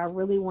because I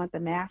really want the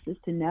masses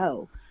to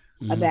know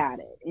about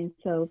it. And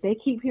so if they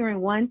keep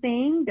hearing one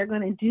thing, they're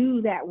going to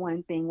do that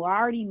one thing. Well, I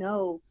already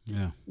know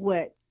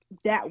what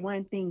that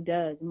one thing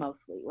does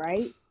mostly,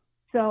 right?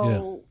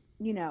 So,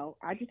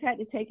 I just had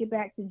to take it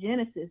back to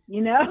Genesis,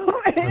 and right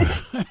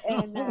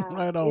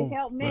on, it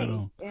helped me. Right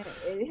on.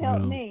 It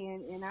helped me.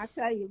 And I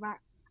tell you,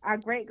 our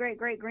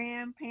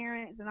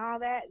great-great-great-grandparents and all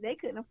that, they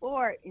couldn't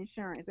afford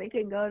insurance. They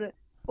couldn't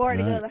afford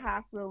to go to the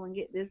hospital and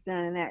get this done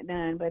and that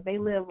done, but they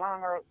lived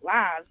longer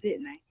lives,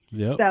 didn't they?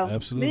 Yep, so,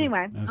 absolutely.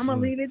 Anyway, I'm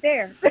going to leave it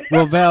there.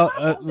 Well,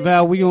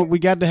 Val, we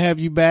got to have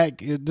you back.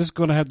 This is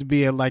going to have to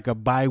be a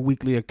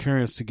bi-weekly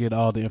occurrence to get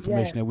all the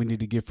information that we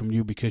need to get from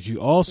you, because you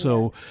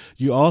also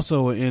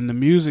in the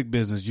music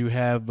business. You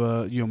have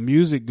your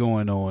music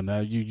going on.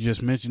 You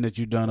just mentioned that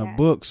you've done a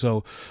book,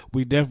 so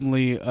we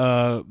definitely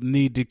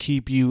need to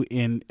keep you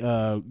in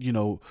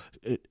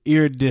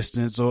ear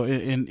distance or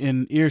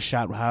in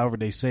earshot, however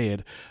they say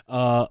it,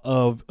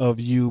 of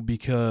you,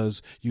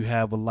 because you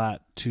have a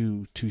lot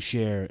to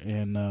share,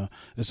 and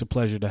it's a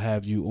pleasure to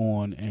have you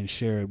on and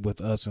share it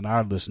with us and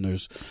our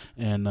listeners,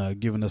 and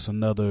giving us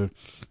another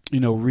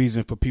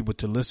reason for people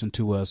to listen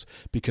to us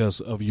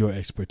because of your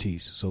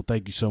expertise. So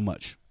thank you so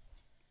much.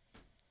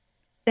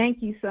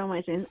 Thank you so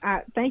much, and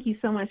thank you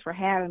so much for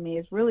having me.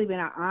 It's really been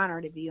an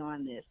honor to be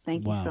on this.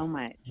 Thank you so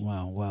much.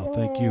 Wow,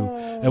 thank you.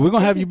 And we're going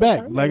to have you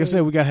back. Like I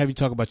said, we got to have you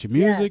talk about your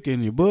music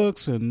and your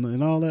books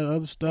and all that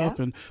other stuff.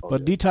 Yeah.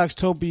 But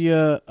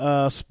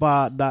Detoxtopia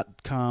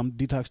spa.com,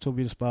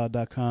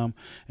 Detoxtopiaspa.com,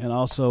 and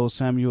also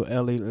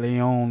Samuelli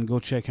Leon. Go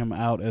check him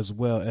out as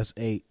well.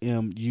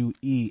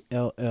 SAMUELLI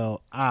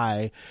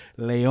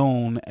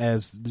Leon,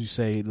 as you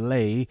say,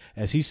 Lay,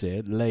 as he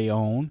said,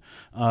 Leon,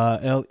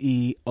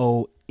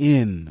 LEON.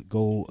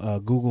 Go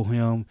Google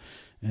him,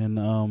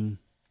 and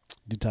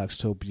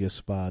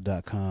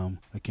Detoxtopiaspa.com.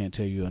 I can't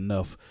tell you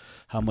enough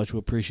how much we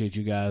appreciate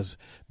you guys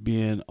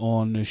being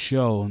on the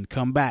show, and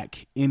come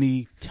back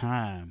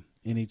anytime,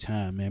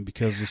 man,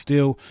 because we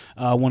still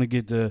want to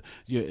get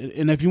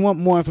and if you want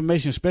more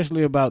information,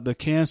 especially about the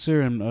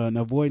cancer and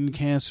avoiding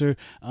cancer,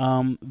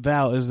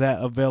 Val, is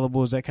that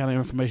available? Is that kind of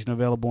information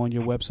available on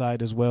your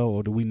website as well,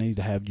 or do we need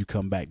to have you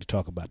come back to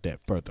talk about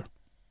that further?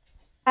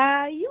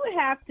 You would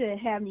have to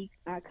have me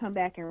come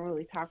back and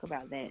really talk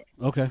about that.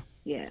 Okay.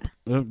 Yeah.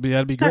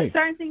 That'd be great.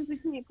 Certain things we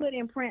can't put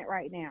in print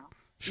right now.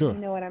 Sure. You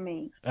know what I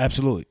mean?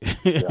 Absolutely.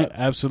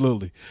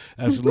 Absolutely.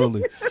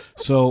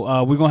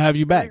 So we're gonna have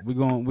you back. We're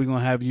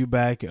gonna have you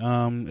back.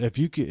 If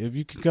you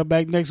can come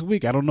back next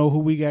week. I don't know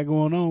what we got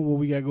going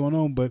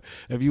on, but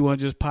if you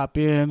want to just pop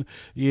in,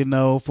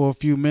 for a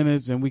few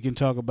minutes and we can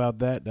talk about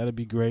that, that'd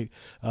be great.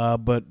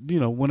 But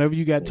whenever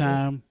you got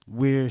time,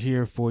 we're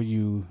here for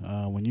you.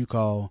 When you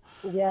call,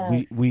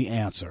 we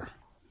answer.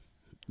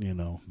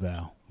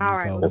 Val. All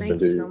right. Well, thank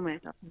you so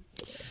much.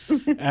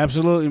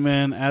 Absolutely,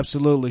 man.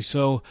 Absolutely.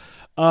 So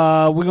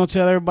we're going to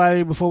tell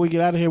everybody before we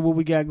get out of here what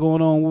we got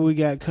going on, what we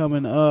got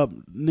coming up.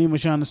 Nima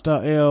Shana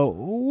Star L,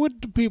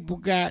 what do people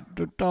got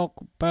to talk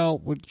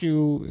about with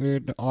you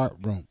in the art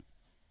room?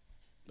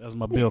 That's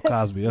my Bill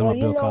Cosby. That's my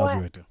Bill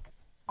Cosby right there.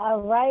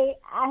 All right.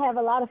 I have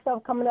a lot of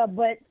stuff coming up,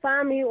 but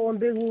find me on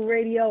Big Woo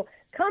Radio.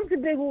 Come to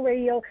Big Woo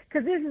Radio,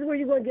 because this is where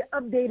you're going to get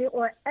updated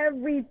on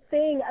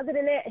everything. Other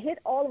than that, hit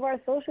all of our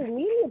social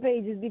media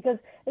pages, because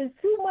it's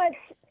too much.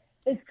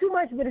 It's too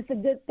much, but it's a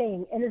good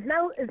thing. And it's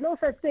no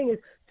such thing as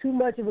too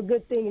much of a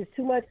good thing. It's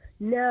too much.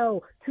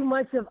 No, too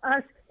much of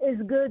us is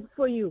good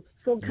for you.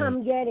 So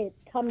come get it.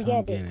 Come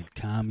get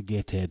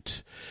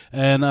it.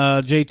 And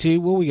JT,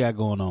 what we got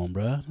going on,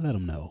 bruh? Let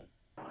them know.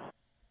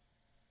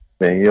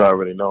 Man, you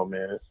already know,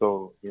 man.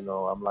 So,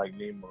 I'm like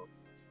Nima.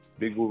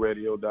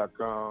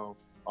 BigWooRadio.com,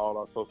 all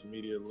our social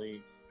media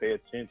links. Pay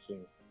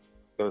attention,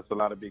 because a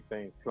lot of big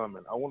things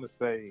coming. I want to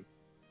say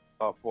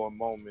for a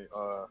moment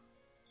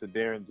to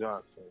Darren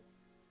Johnson,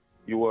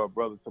 you are a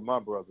brother to my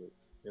brother,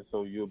 and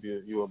so you're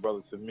a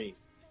brother to me.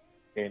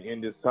 And in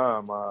this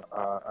time, I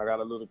got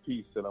a little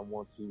piece that I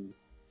want to.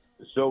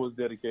 The show is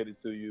dedicated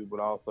to you,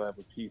 but I also have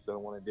a piece that I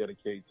want to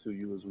dedicate to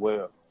you as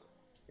well.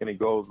 And it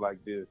goes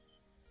like this: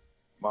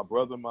 my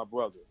brother,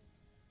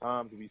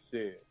 time to be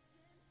shared,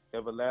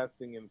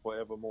 everlasting and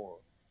forevermore.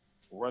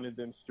 Running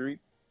them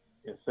streets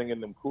and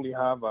singing them coolie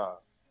high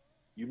vibes.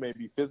 You may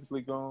be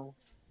physically gone,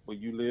 but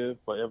you live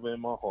forever in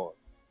my heart.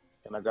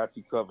 And I got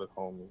you covered,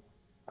 homie.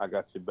 I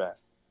got your back.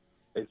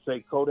 They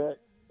say Kodak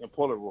and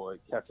Polaroid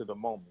captured the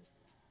moment,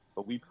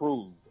 but we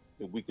proved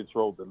that we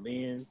control the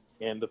lens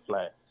and the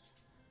flash.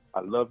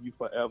 I love you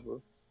forever,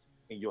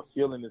 and your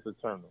healing is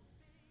eternal,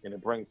 and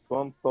it brings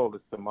some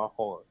solace to my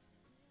heart,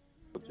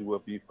 but you will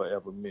be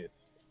forever missed.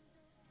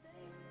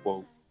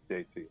 Quote,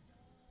 JT.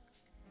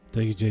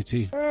 Thank you,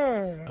 JT.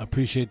 I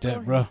appreciate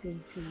that, bro.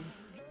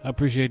 I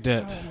appreciate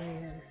that.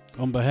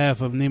 On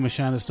behalf of Nima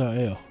Shining Star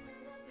L,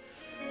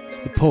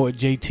 the poet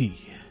JT,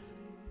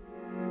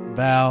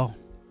 Val,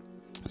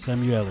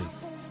 Samuelli,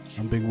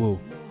 I'm Big Woo.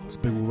 It's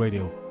Big Woo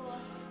Radio.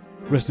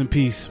 Rest in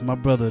peace, my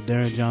brother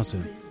Darren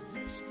Johnson.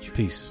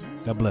 Peace.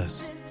 God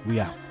bless. We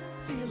out.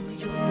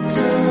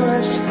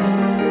 Touch,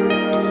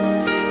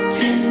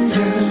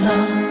 tender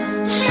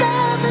love,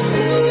 shoving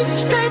me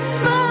straight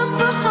from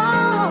the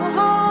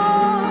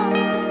heart.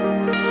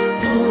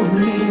 Pull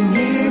me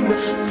near,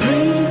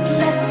 please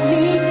let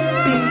me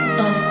be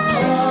a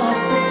part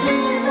of the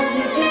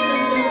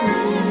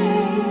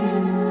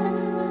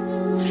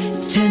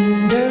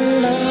tender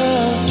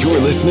love. You're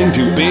listening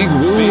to Big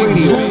Woo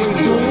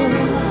Radio.